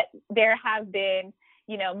 But there have been,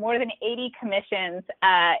 more than 80 commissions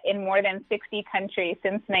in more than 60 countries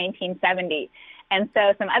since 1970. And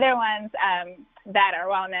so some other ones that are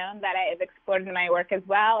well known that I have explored in my work as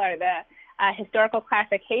well are the Historical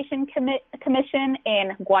Classification Commission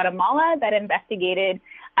in Guatemala that investigated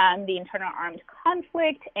the internal armed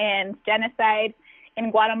conflict and genocide in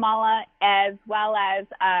Guatemala, as well as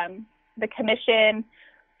the Commission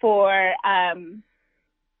for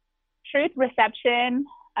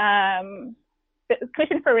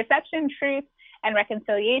Commission for Reception, Truth, and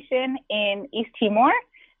Reconciliation in East Timor,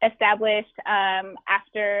 established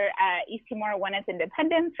after East Timor won its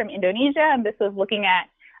independence from Indonesia. And this was looking at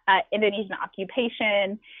Indonesian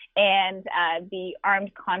occupation and the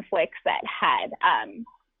armed conflicts that had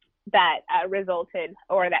resulted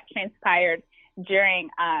or that transpired during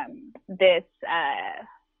this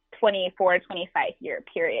 25-year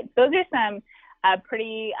period. Those are some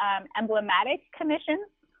pretty emblematic commissions,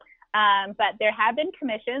 but there have been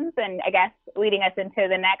commissions, and I guess leading us into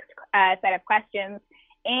the next set of questions,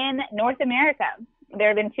 in North America. There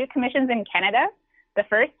have been two commissions in Canada. The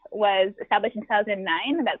first was established in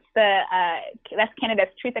 2009. That's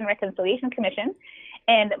Canada's Truth and Reconciliation Commission.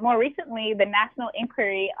 And more recently, the National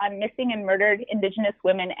Inquiry on Missing and Murdered Indigenous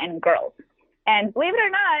Women and Girls. And believe it or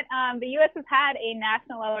not, the U.S. has had a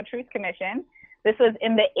national level truth commission. This was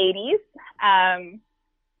in the 80s,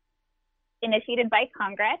 initiated by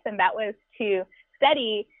Congress, and that was to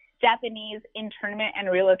study Japanese internment and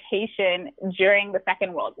relocation during the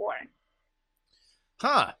Second World War.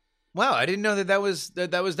 Huh. Wow, I didn't know that was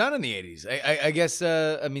done in the 80s. I guess,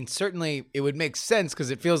 certainly it would make sense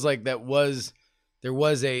because it feels like there was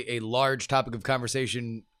a large topic of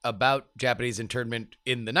conversation about Japanese internment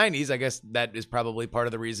in the 90s. I guess that is probably part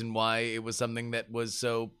of the reason why it was something that was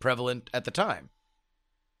so prevalent at the time.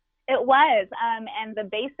 It was, and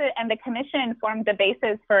the commission formed the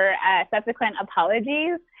basis for subsequent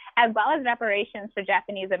apologies as well as reparations for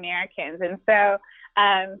Japanese Americans. And so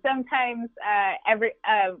sometimes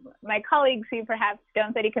my colleagues who perhaps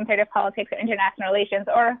don't study comparative politics or international relations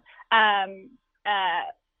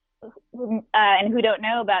and who don't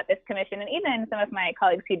know about this commission, and even some of my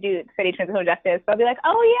colleagues who do study transitional justice, they'll be like,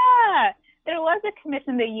 oh yeah, there was a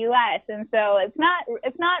commission in the U.S. And so it's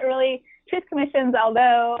not really truth commissions,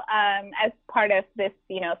 although as part of this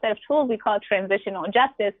set of tools we call transitional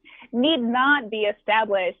justice, need not be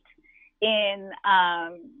established in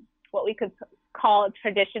what we could call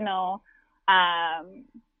traditional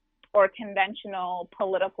or conventional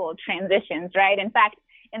political transitions, right? In fact,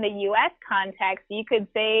 in the U.S. context, you could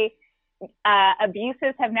say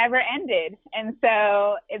abuses have never ended. And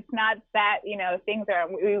so it's not that,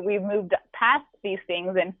 we've moved past these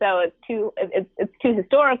things. And so it's too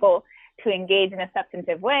historical to engage in a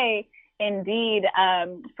substantive way. Indeed,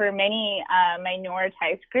 for many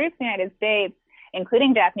minoritized groups in the United States,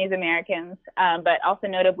 including Japanese Americans, but also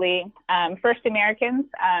notably First Americans,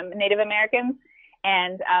 Native Americans,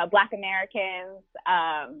 and Black Americans,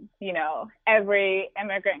 every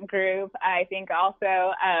immigrant group, I think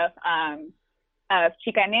also of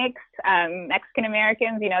Chicanx, Mexican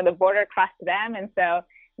Americans, the border crossed them. And so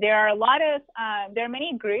there are there are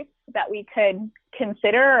many groups that we could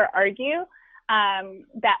consider or argue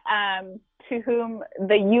that to whom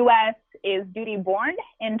the U.S. is duty born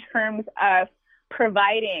in terms of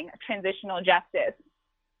providing transitional justice,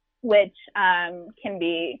 which can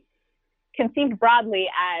be conceived broadly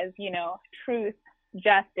as, truth,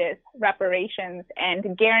 justice, reparations,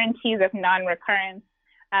 and guarantees of non-recurrence,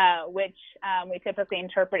 which we typically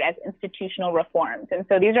interpret as institutional reforms. And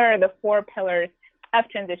so these are the four pillars of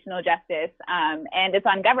transitional justice, and it's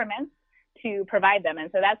on governments to provide them. And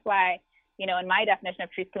so that's why, in my definition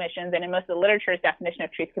of truth commissions and in most of the literature's definition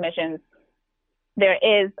of truth commissions, there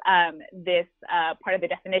is this part of the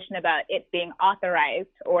definition about it being authorized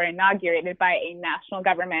or inaugurated by a national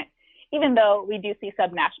government, even though we do see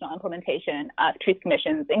subnational implementation of truth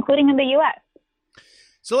commissions, including in the U.S.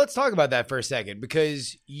 So let's talk about that for a second,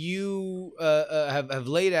 because you have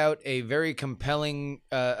laid out a very compelling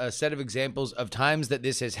set of examples of times that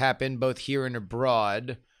this has happened, both here and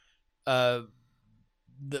abroad.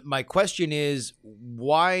 My question is,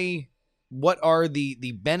 why? What are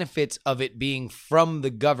the benefits of it being from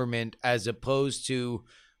the government as opposed to,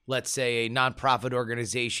 let's say, a nonprofit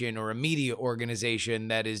organization or a media organization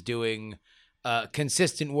that is doing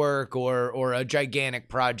consistent work or a gigantic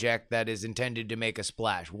project that is intended to make a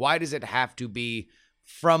splash? Why does it have to be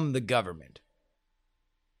from the government?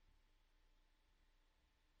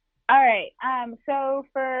 All right. So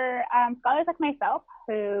for scholars like myself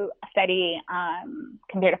who study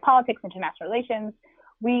comparative politics, international relations,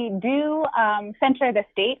 we do center the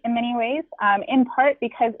state in many ways, in part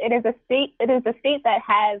because it is a state that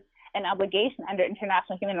has an obligation under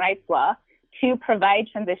international human rights law to provide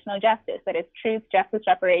transitional justice, that is truth, justice,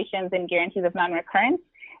 reparations, and guarantees of non-recurrence.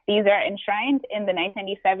 These are enshrined in the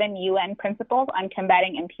 1997 UN principles on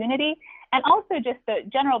combating impunity, and also just the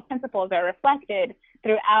general principles are reflected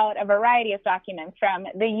throughout a variety of documents, from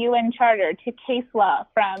the UN Charter to case law,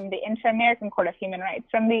 from the Inter-American Court of Human Rights,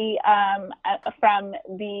 from the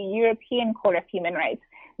European Court of Human Rights.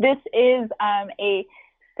 This is a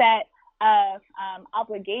set of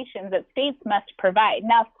obligations that states must provide.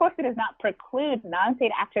 Now, of course, it does not preclude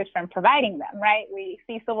non-state actors from providing them, right? We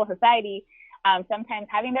see civil society sometimes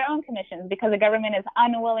having their own commissions because the government is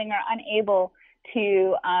unwilling or unable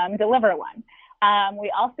to deliver one. We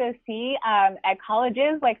also see at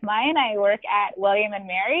colleges like mine, I work at William and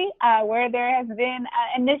Mary, where there has been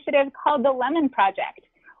an initiative called the Lemon Project,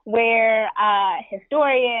 where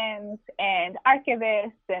historians and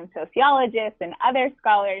archivists and sociologists and other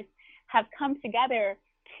scholars have come together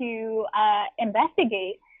to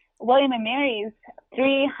investigate William and Mary's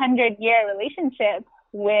 300-year relationship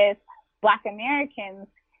with Black Americans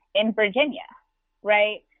in Virginia,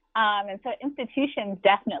 right? And so institutions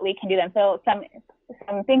definitely can do them. So some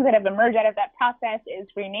things that have emerged out of that process is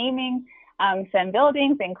renaming some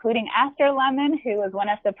buildings, including after Lemon, who was one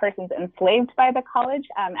of the persons enslaved by the college,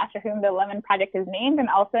 after whom the Lemon Project is named, and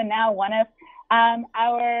also now one of our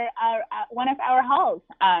halls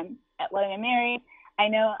at William and Mary. I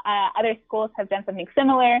know other schools have done something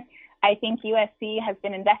similar. I think USC has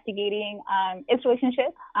been investigating its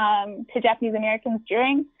relationship to Japanese Americans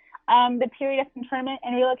during the period of internment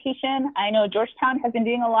and relocation. I know Georgetown has been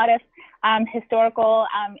doing a lot of historical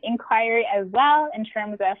inquiry as well in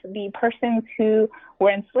terms of the persons who were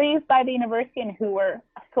enslaved by the university and who were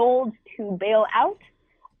sold to bail out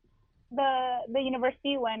the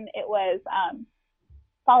university when it was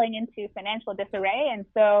falling into financial disarray. And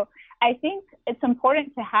so I think it's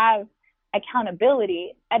important to have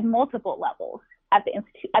accountability at multiple levels, at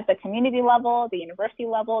the community level, the university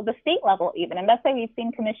level, the state level even. And that's why we've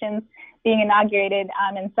seen commissions being inaugurated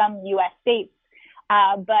in some U.S. states.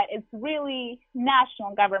 But it's really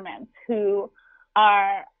national governments who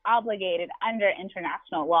are obligated under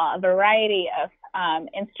international law, a variety of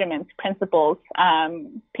instruments, principles,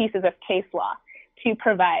 pieces of case law to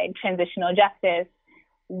provide transitional justice,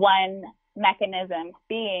 one mechanism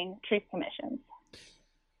being truth commissions.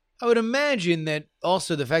 I would imagine that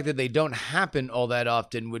also the fact that they don't happen all that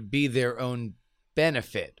often would be their own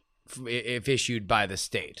benefit if issued by the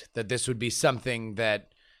state, that this would be something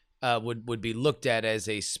that would be looked at as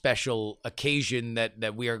a special occasion,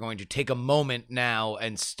 that we are going to take a moment now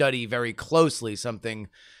and study very closely something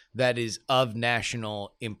that is of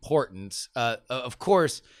national importance. Of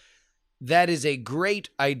course, that is a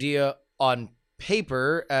great idea on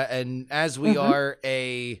paper, and as we are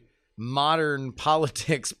a modern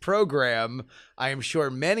politics program, I am sure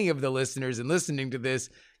many of the listeners in listening to this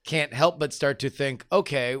can't help but start to think,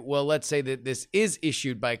 okay, well, let's say that this is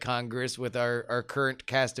issued by Congress with our current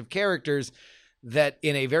cast of characters, that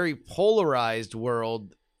in a very polarized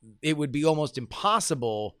world, it would be almost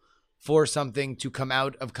impossible for something to come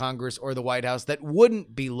out of Congress or the White House that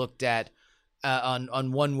wouldn't be looked at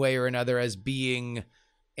on one way or another as being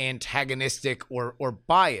antagonistic or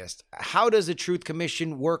biased. How does a Truth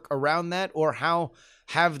Commission work around that, or how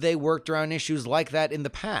have they worked around issues like that in the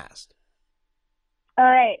past? All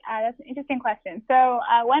right, that's an interesting question. So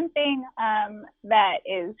one thing that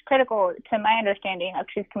is critical to my understanding of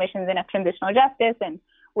truth commissions and of transitional justice, and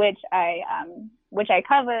which I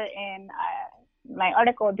cover in my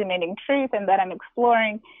article Demanding Truth, and that I'm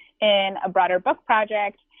exploring in a broader book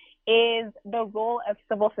project, is the role of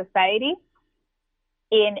civil society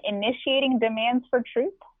in initiating demands for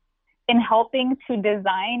truth, in helping to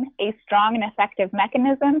design a strong and effective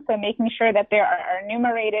mechanism, so making sure that there are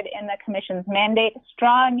enumerated in the Commission's mandate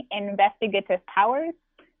strong investigative powers.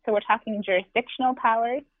 So we're talking jurisdictional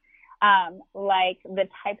powers, like the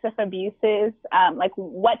types of abuses, like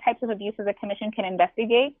what types of abuses a Commission can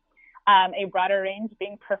investigate, a broader range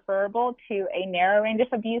being preferable to a narrow range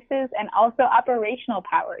of abuses, and also operational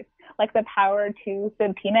powers, like the power to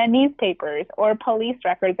subpoena newspapers or police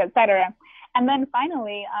records, etc. And then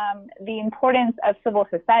finally, the importance of civil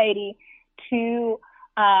society to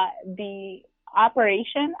the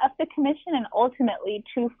operation of the Commission, and ultimately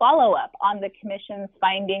to follow up on the Commission's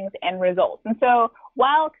findings and results. And so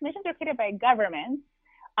while commissions are created by governments,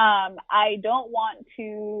 I don't want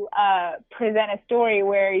to present a story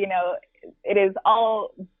where, it is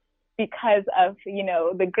all because of,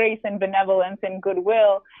 the grace and benevolence and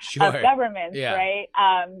goodwill of governments, right?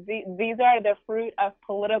 These are the fruit of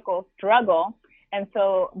political struggle. And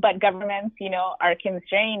so, but governments, are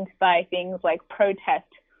constrained by things like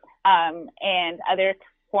protest and other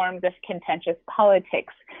forms of contentious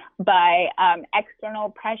politics, by external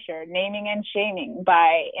pressure, naming and shaming,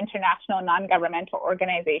 by international non-governmental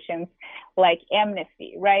organizations like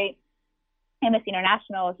Amnesty, right? Amnesty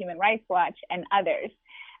International, Human Rights Watch, and others.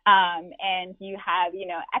 And you have,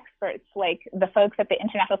 experts like the folks at the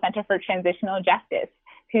International Center for Transitional Justice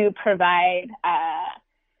who provide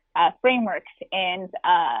frameworks and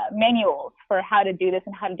manuals for how to do this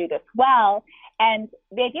and how to do this well. And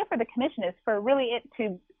the idea for the commission is for really it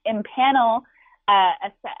to impanel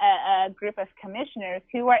a group of commissioners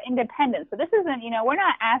who are independent. So this isn't, we're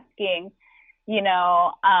not asking,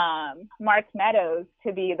 Mark Meadows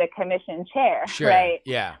to be the commission chair, right?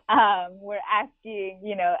 Yeah. We're asking,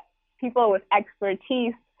 people with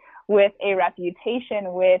expertise, with a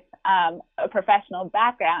reputation, with a professional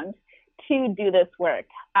background to do this work.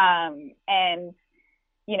 And,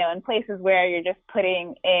 in places where you're just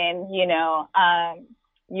putting in, your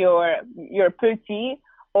petit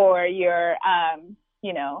or your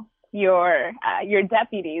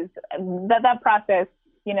deputies, that process,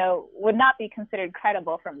 would not be considered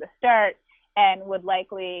credible from the start and would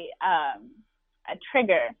likely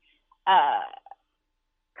trigger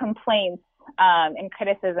complaints and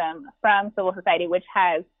criticism from civil society, which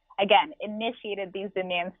has, again, initiated these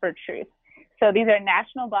demands for truth. So these are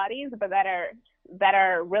national bodies, but that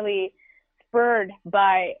are really spurred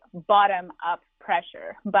by bottom-up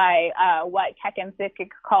pressure, by what Keck and Sitzik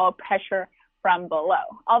call pressure from below.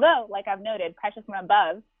 Although, like I've noted, pressure from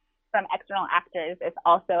above, from external actors, is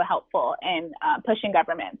also helpful in pushing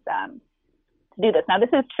governments to do this. Now, this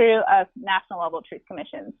is true of national level truth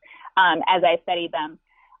commissions as I studied them.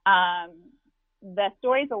 The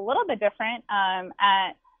story's a little bit different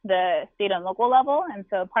at the state and local level, and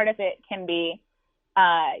so part of it can be,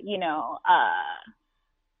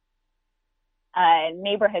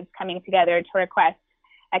 neighborhoods coming together to request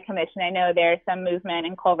a commission. I know there's some movement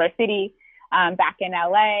in Culver City, back in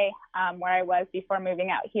LA, where I was before moving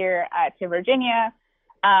out here to Virginia,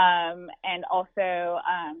 and also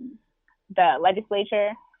the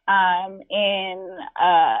legislature in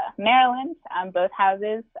Maryland. Both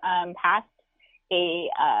houses passed a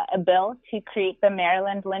bill to create the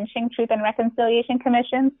Maryland Lynching Truth and Reconciliation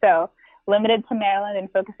Commission. So limited to Maryland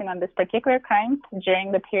and focusing on this particular crime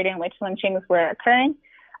during the period in which lynchings were occurring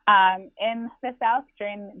in the South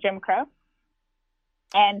during Jim Crow.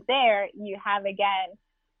 And there you have, again,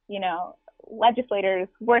 legislators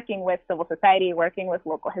working with civil society, working with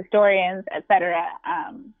local historians, et cetera,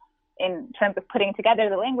 in terms of putting together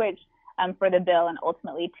the language for the bill and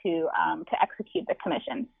ultimately to execute the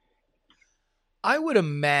commission. I would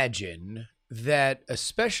imagine that,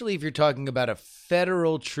 especially if you're talking about a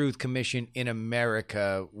federal truth commission in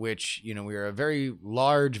America, which, we are a very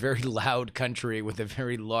large, very loud country with a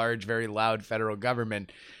very large, very loud federal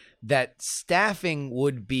government, that staffing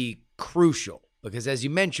would be crucial. Because as you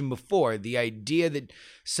mentioned before, the idea that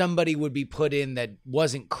somebody would be put in that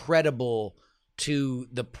wasn't credible to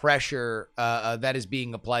the pressure that is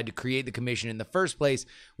being applied to create the commission in the first place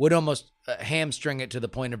would almost hamstring it to the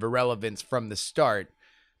point of irrelevance from the start.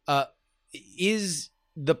 Is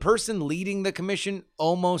the person leading the commission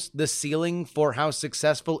almost the ceiling for how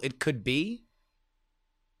successful it could be?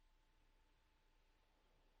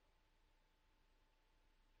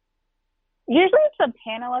 Usually it's a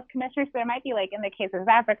panel of commissioners. There might be, like in the case of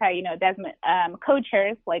Africa, Desmond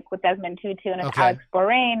co-chairs, like with Desmond Tutu and Alex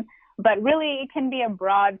Borain. But really, it can be a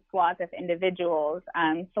broad swath of individuals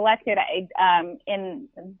selected in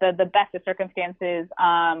the best of circumstances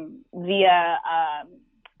via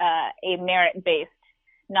a merit-based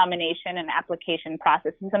nomination and application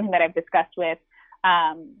process. This is something that I've discussed with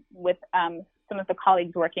some of the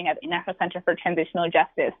colleagues working at the National Center for Transitional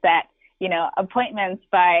Justice, that appointments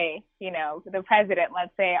by, the president,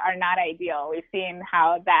 let's say, are not ideal. We've seen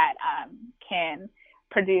how that can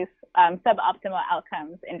produce suboptimal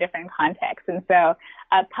outcomes in different contexts. And so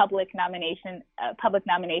a public nomination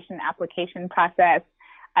application process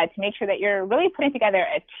to make sure that you're really putting together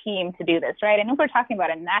a team to do this, right? And if we're talking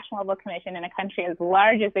about a national level commission in a country as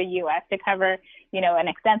large as the U.S. to cover, an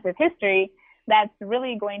extensive history, that's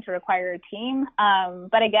really going to require a team.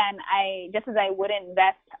 But again, just as I would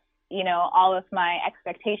invest all of my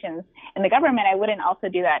expectations in the government, I wouldn't also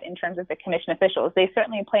do that in terms of the commission officials. They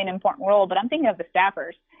certainly play an important role, but I'm thinking of the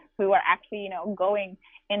staffers who are actually, going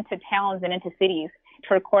into towns and into cities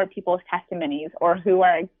record people's testimonies, or who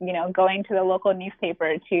are, going to the local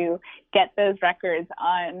newspaper to get those records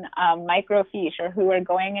on microfiche, or who are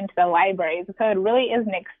going into the libraries. So it really is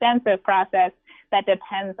an extensive process that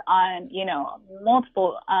depends on,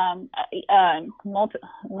 multiple,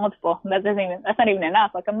 that's not even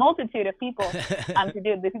enough, like a multitude of people to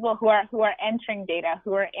do. The people who are entering data,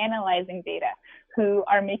 who are analyzing data, who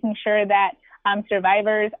are making sure that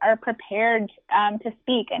survivors are prepared to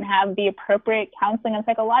speak and have the appropriate counseling and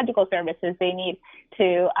psychological services they need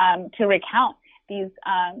to recount these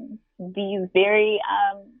very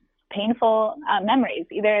painful memories,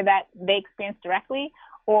 either that they experienced directly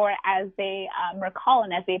or as they recall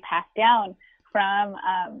and as they pass down from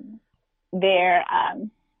their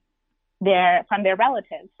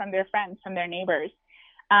relatives, from their friends, from their neighbors.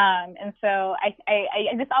 And so I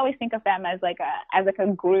just always think of them as like a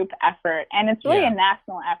group effort, and it's really a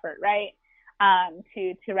national effort, right?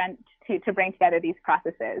 To bring together these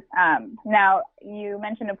processes. Now you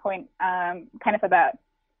mentioned a point kind of about,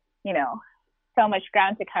 so much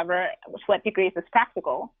ground to cover, to what degree is this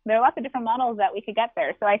practical. There are lots of different models that we could get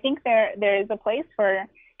there. So I think there is a place for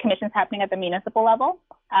commissions happening at the municipal level.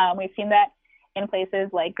 We've seen that in places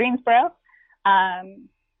like Greensboro. A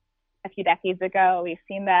few decades ago, we've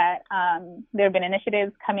seen that there have been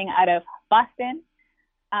initiatives coming out of Boston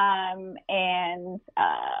and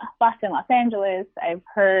Boston, Los Angeles. I've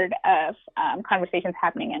heard of conversations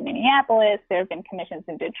happening in Minneapolis. There have been commissions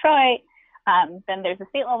in Detroit. Then there's the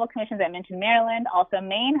state level commissions. I mentioned Maryland. Also,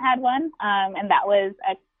 Maine had one, and that was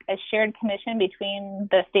a shared commission between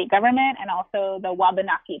the state government and also the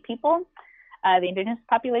Wabanaki people, the indigenous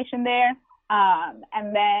population there.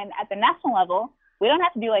 And then at the national level, we don't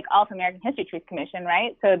have to do like all of American History Truth Commission,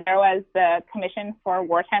 right? So there was the Commission for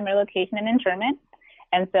Wartime Relocation and Internment.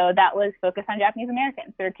 And so that was focused on Japanese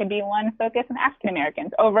Americans. There could be one focused on African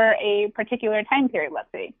Americans over a particular time period,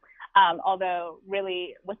 let's say. Although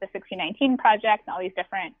really with the 1619 project and all these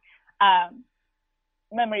different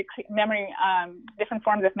different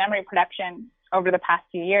forms of memory production over the past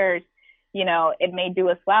few years, it may do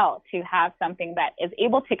us well to have something that is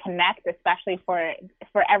able to connect, especially for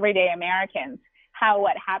everyday Americans,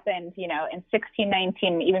 what happened, in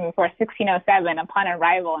 1619, even before 1607, upon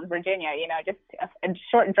arrival in Virginia, just a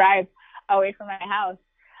short drive away from my house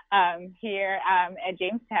here at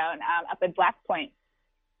Jamestown, up at Black Point,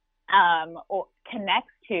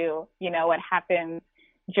 connects to, what happens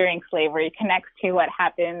during slavery, connects to what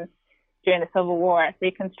happens during the Civil War,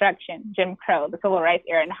 Reconstruction, Jim Crow, the Civil Rights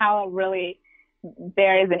era, and how really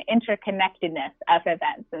there is an interconnectedness of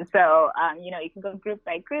events. And so, you can go group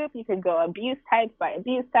by group, you could go abuse type by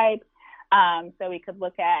abuse type. So we could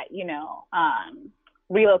look at,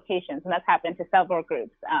 relocations, and that's happened to several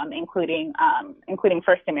groups, including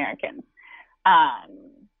First Americans.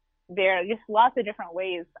 There are just lots of different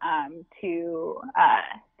ways to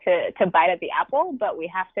bite at the apple, but we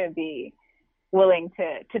have to be willing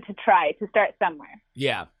to try to start somewhere.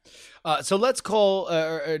 Yeah. So let's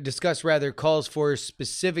discuss calls for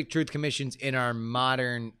specific truth commissions in our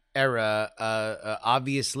modern era.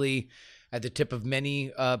 Obviously, at the tip of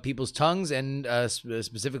many people's tongues, and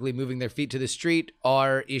specifically moving their feet to the street,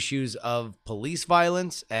 are issues of police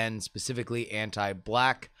violence and specifically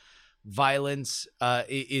anti-Black violence.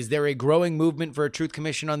 Is there a growing movement for a truth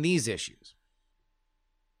commission on these issues?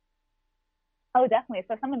 Oh, definitely.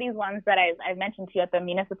 So some of these ones that I've mentioned to you at the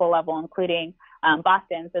municipal level, including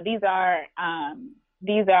Boston. So these are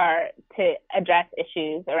to address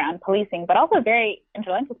issues around policing, but also very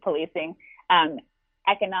interlinked with policing,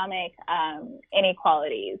 economic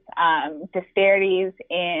inequalities, disparities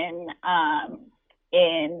in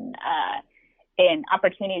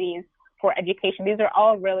opportunities for education. These are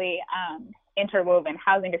all really interwoven,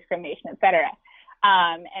 housing discrimination, et cetera.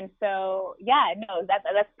 And so,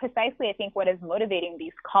 that's precisely, I think, what is motivating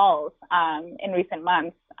these calls in recent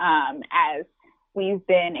months, as we've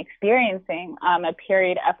been experiencing a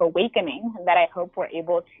period of awakening that I hope we're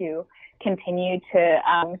able to continue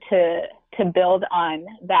to build on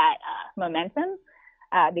that momentum,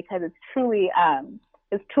 because it's truly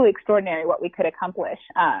extraordinary what we could accomplish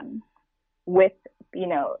with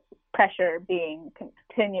pressure being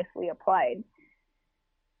continuously applied.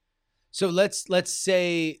 So let's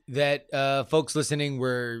say that folks listening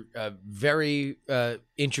were very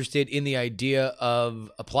interested in the idea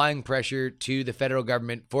of applying pressure to the federal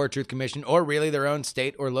government for a truth commission, or really their own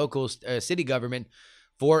state or local city government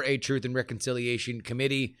for a truth and reconciliation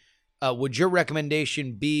committee. Would your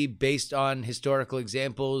recommendation be, based on historical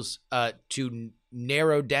examples, to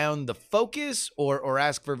narrow down the focus, or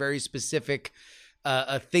ask for very specific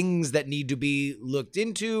things that need to be looked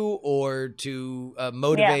into or to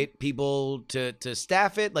motivate people to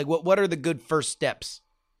staff it? Like, what are the good first steps?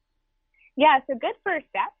 Yeah, so good first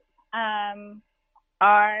steps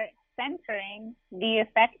are centering the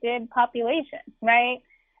affected population, right?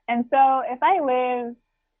 And so if I live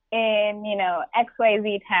in,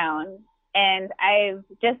 XYZ town, and I've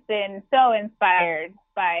just been so inspired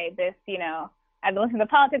by this, I've listened to the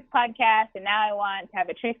politics podcast, and now I want to have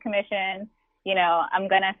a truth commission, I'm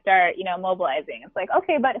going to start, mobilizing. It's like,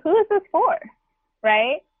 okay, but who is this for,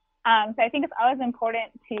 right? So I think it's always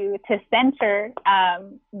important to center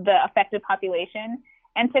the affected population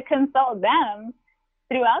and to consult them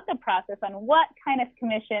throughout the process on what kind of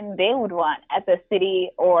commission they would want at the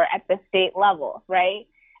city or at the state level, right?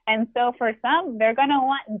 And so for some, they're going to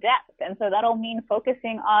want depth. And so that'll mean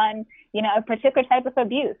focusing on, a particular type of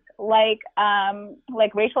abuse, like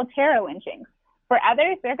racial terror lynchings. For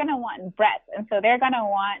others, they're going to want breadth. And so they're going to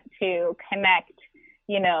want to connect,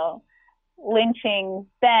 lynchings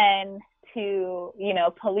then to,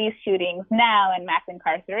 police shootings now and mass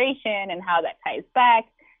incarceration and how that ties back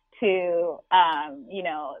to,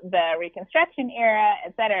 the Reconstruction era,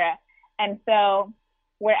 et cetera. And so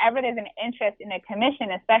wherever there's an interest in a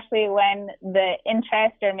commission, especially when the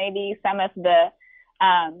interest or maybe some of the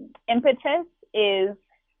impetus is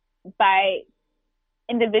by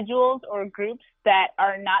individuals or groups that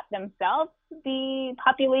are not themselves the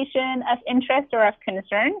population of interest or of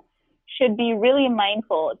concern, should be really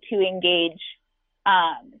mindful to engage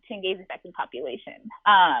the affected population,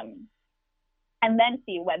 and then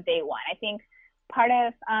see what they want. I think part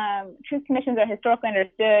of truth commissions are historically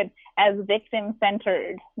understood as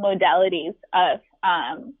victim-centered modalities of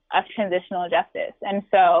transitional justice, and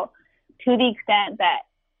so to the extent that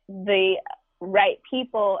the right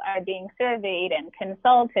people are being surveyed and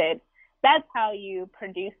consulted, that's how you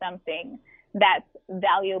produce something that's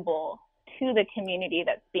valuable to the community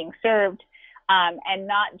that's being served, and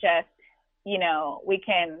not just, we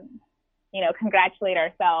can, congratulate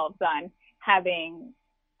ourselves on having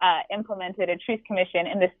implemented a truth commission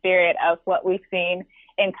in the spirit of what we've seen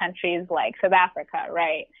in countries like South Africa,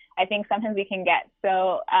 right? I think sometimes we can get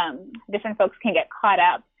different folks can get caught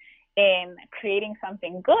up in creating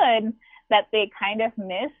something good that they kind of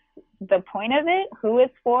miss the point of it, who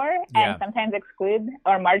it's for, and sometimes exclude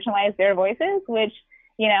or marginalize their voices, which,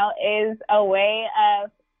 is a way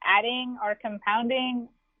of adding or compounding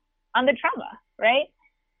on the trauma, right?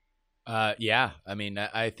 I mean,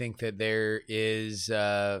 I think that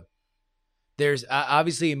there's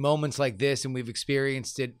obviously moments like this, and we've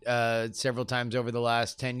experienced it several times over the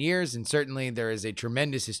last 10 years, and certainly there is a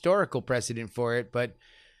tremendous historical precedent for it. But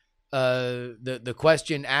the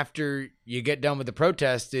question after you get done with the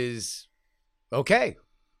protest is, okay,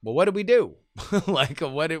 well, what do we do?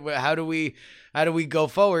 How do we go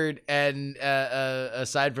forward? And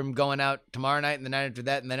aside from going out tomorrow night and the night after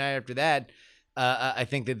that and the night after that, I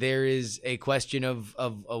think that there is a question of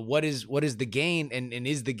what is the gain, and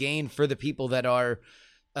is the gain for the people that are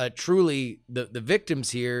truly the victims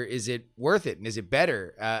here, is it worth it, and is it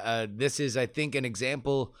better? This is, I think, an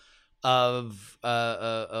example of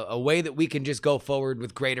a way that we can just go forward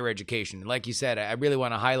with greater education. And like you said, I really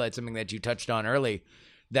want to highlight something that you touched on early,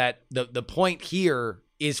 that the point here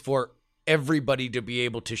is for everybody to be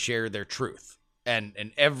able to share their truth, and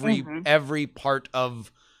every part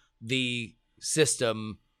of the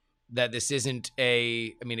system, that this isn't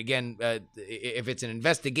if it's an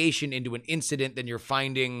investigation into an incident, then you're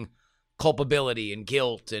finding culpability and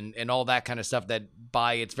guilt and all that kind of stuff that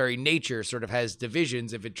by its very nature sort of has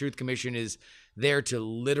divisions. If a truth commission is there to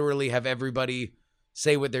literally have everybody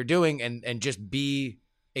say what they're doing and just be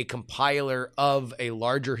a compiler of a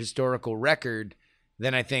larger historical record,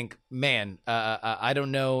 then I think, man, I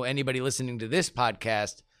don't know anybody listening to this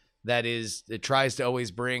podcast that tries to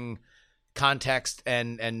always bring context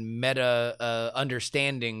and meta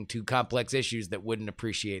understanding to complex issues that wouldn't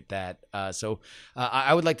appreciate that. So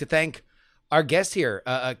I would like to thank our guest here,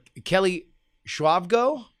 Kelly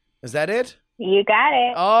Schwavgo. Is that it? You got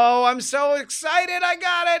it. Oh, I'm so excited. I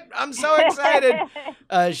got it. I'm so excited.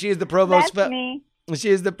 She is the provost. That's me. She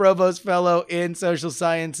is the Provost Fellow in Social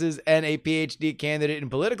Sciences and a PhD candidate in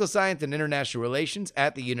Political Science and International Relations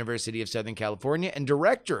at the University of Southern California, and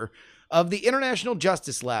director of the International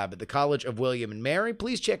Justice Lab at the College of William and Mary.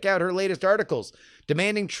 Please check out her latest articles,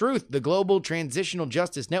 Demanding Truth, the Global Transitional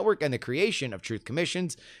Justice Network and the Creation of Truth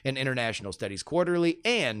Commissions in International Studies Quarterly,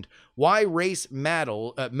 and Why Race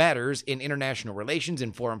Matters in International Relations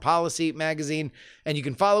in Foreign Policy magazine. And you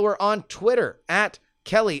can follow her on Twitter at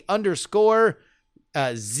Kelly_ZVOBGO.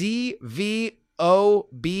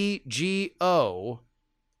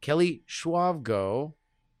 Kelly Schwavgo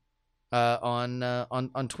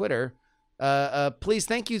on Twitter. Please,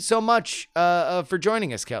 thank you so much for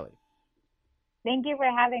joining us, Kelly. Thank you for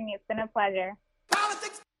having me. It's been a pleasure.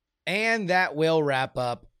 Politics. And that will wrap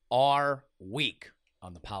up our week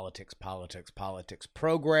on the Politics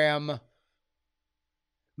program.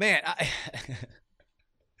 Man,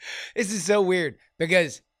 this is so weird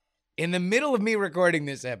because in the middle of me recording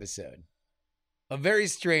this episode, a very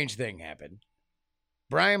strange thing happened.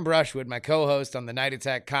 Brian Brushwood, my co-host on the Night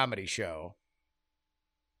Attack comedy show,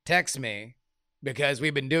 texts me because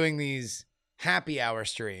we've been doing these happy hour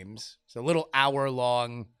streams. So little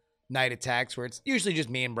hour-long Night Attacks where it's usually just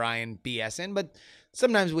me and Brian BSing, but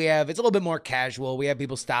sometimes it's a little bit more casual. We have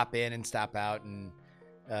people stop in and stop out, and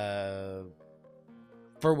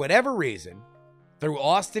for whatever reason, through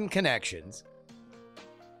Austin connections,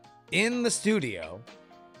 in the studio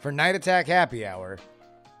for Night Attack Happy Hour,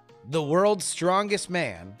 the world's strongest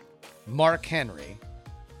man, Mark Henry,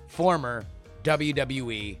 former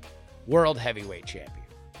WWE World Heavyweight Champion.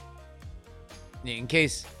 In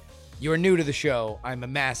case you're new to the show, I'm a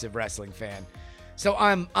massive wrestling fan, so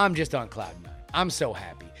I'm just on cloud nine. I'm so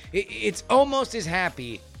happy. It's almost as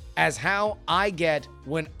happy as how I get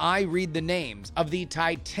when I read the names of the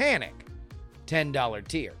Titanic $10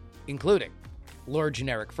 tier, including Lord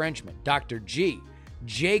Generic Frenchman, Dr. G,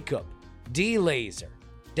 Jacob, D. Laser,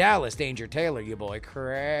 Dallas Danger Taylor, you boy,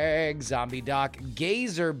 Craig, Zombie Doc,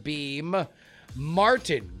 Gazer Beam,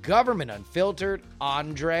 Martin, Government Unfiltered,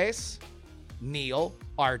 Andres, Neil,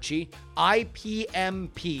 Archie,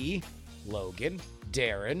 IPMP, Logan,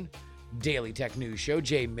 Darren, Daily Tech News Show,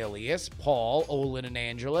 Jay Milius, Paul, Olin and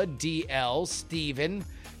Angela, DL, Steven,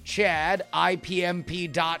 Chad,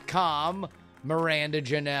 IPMP.com, Miranda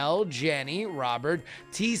Janelle, Jenny, Robert,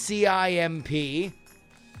 TCIMP,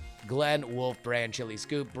 Glenn, Wolf, Brand, Chili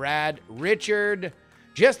Scoop, Brad, Richard,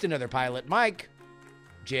 Just Another Pilot, Mike,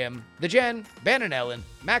 Jim, The Jen, Ben and Ellen,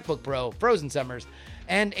 MacBook Pro, Frozen Summers,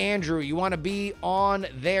 and Andrew. You want to be on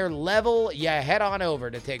their level? Yeah, head on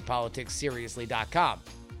over to TakePoliticsSeriously.com.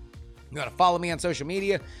 You want to follow me on social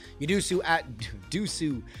media? You do so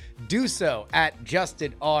at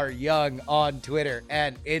Justin R. Young on Twitter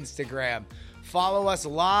and Instagram. Follow us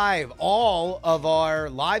live, all of our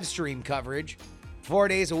live stream coverage, 4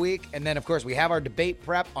 days a week. And then, of course, we have our debate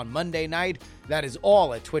prep on Monday night. That is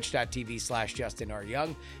all at twitch.tv/Justin R.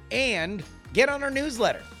 Young. And get on our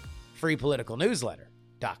newsletter,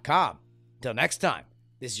 freepoliticalnewsletter.com. Till next time,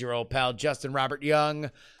 this is your old pal, Justin Robert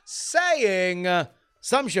Young, saying...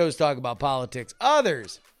 Some shows talk about politics,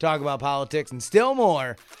 others talk about politics, and still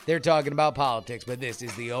more, they're talking about politics. But this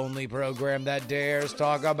is the only program that dares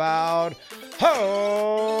talk about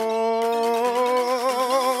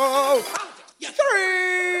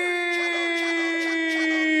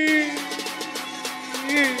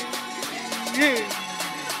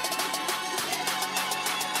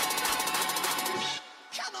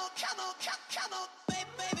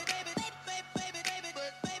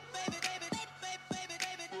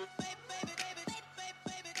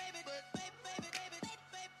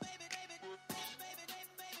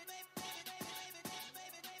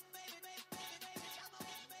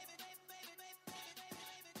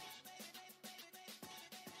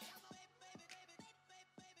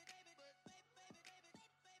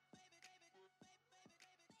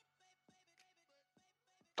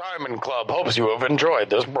Diamond Club hopes you have enjoyed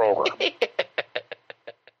this program.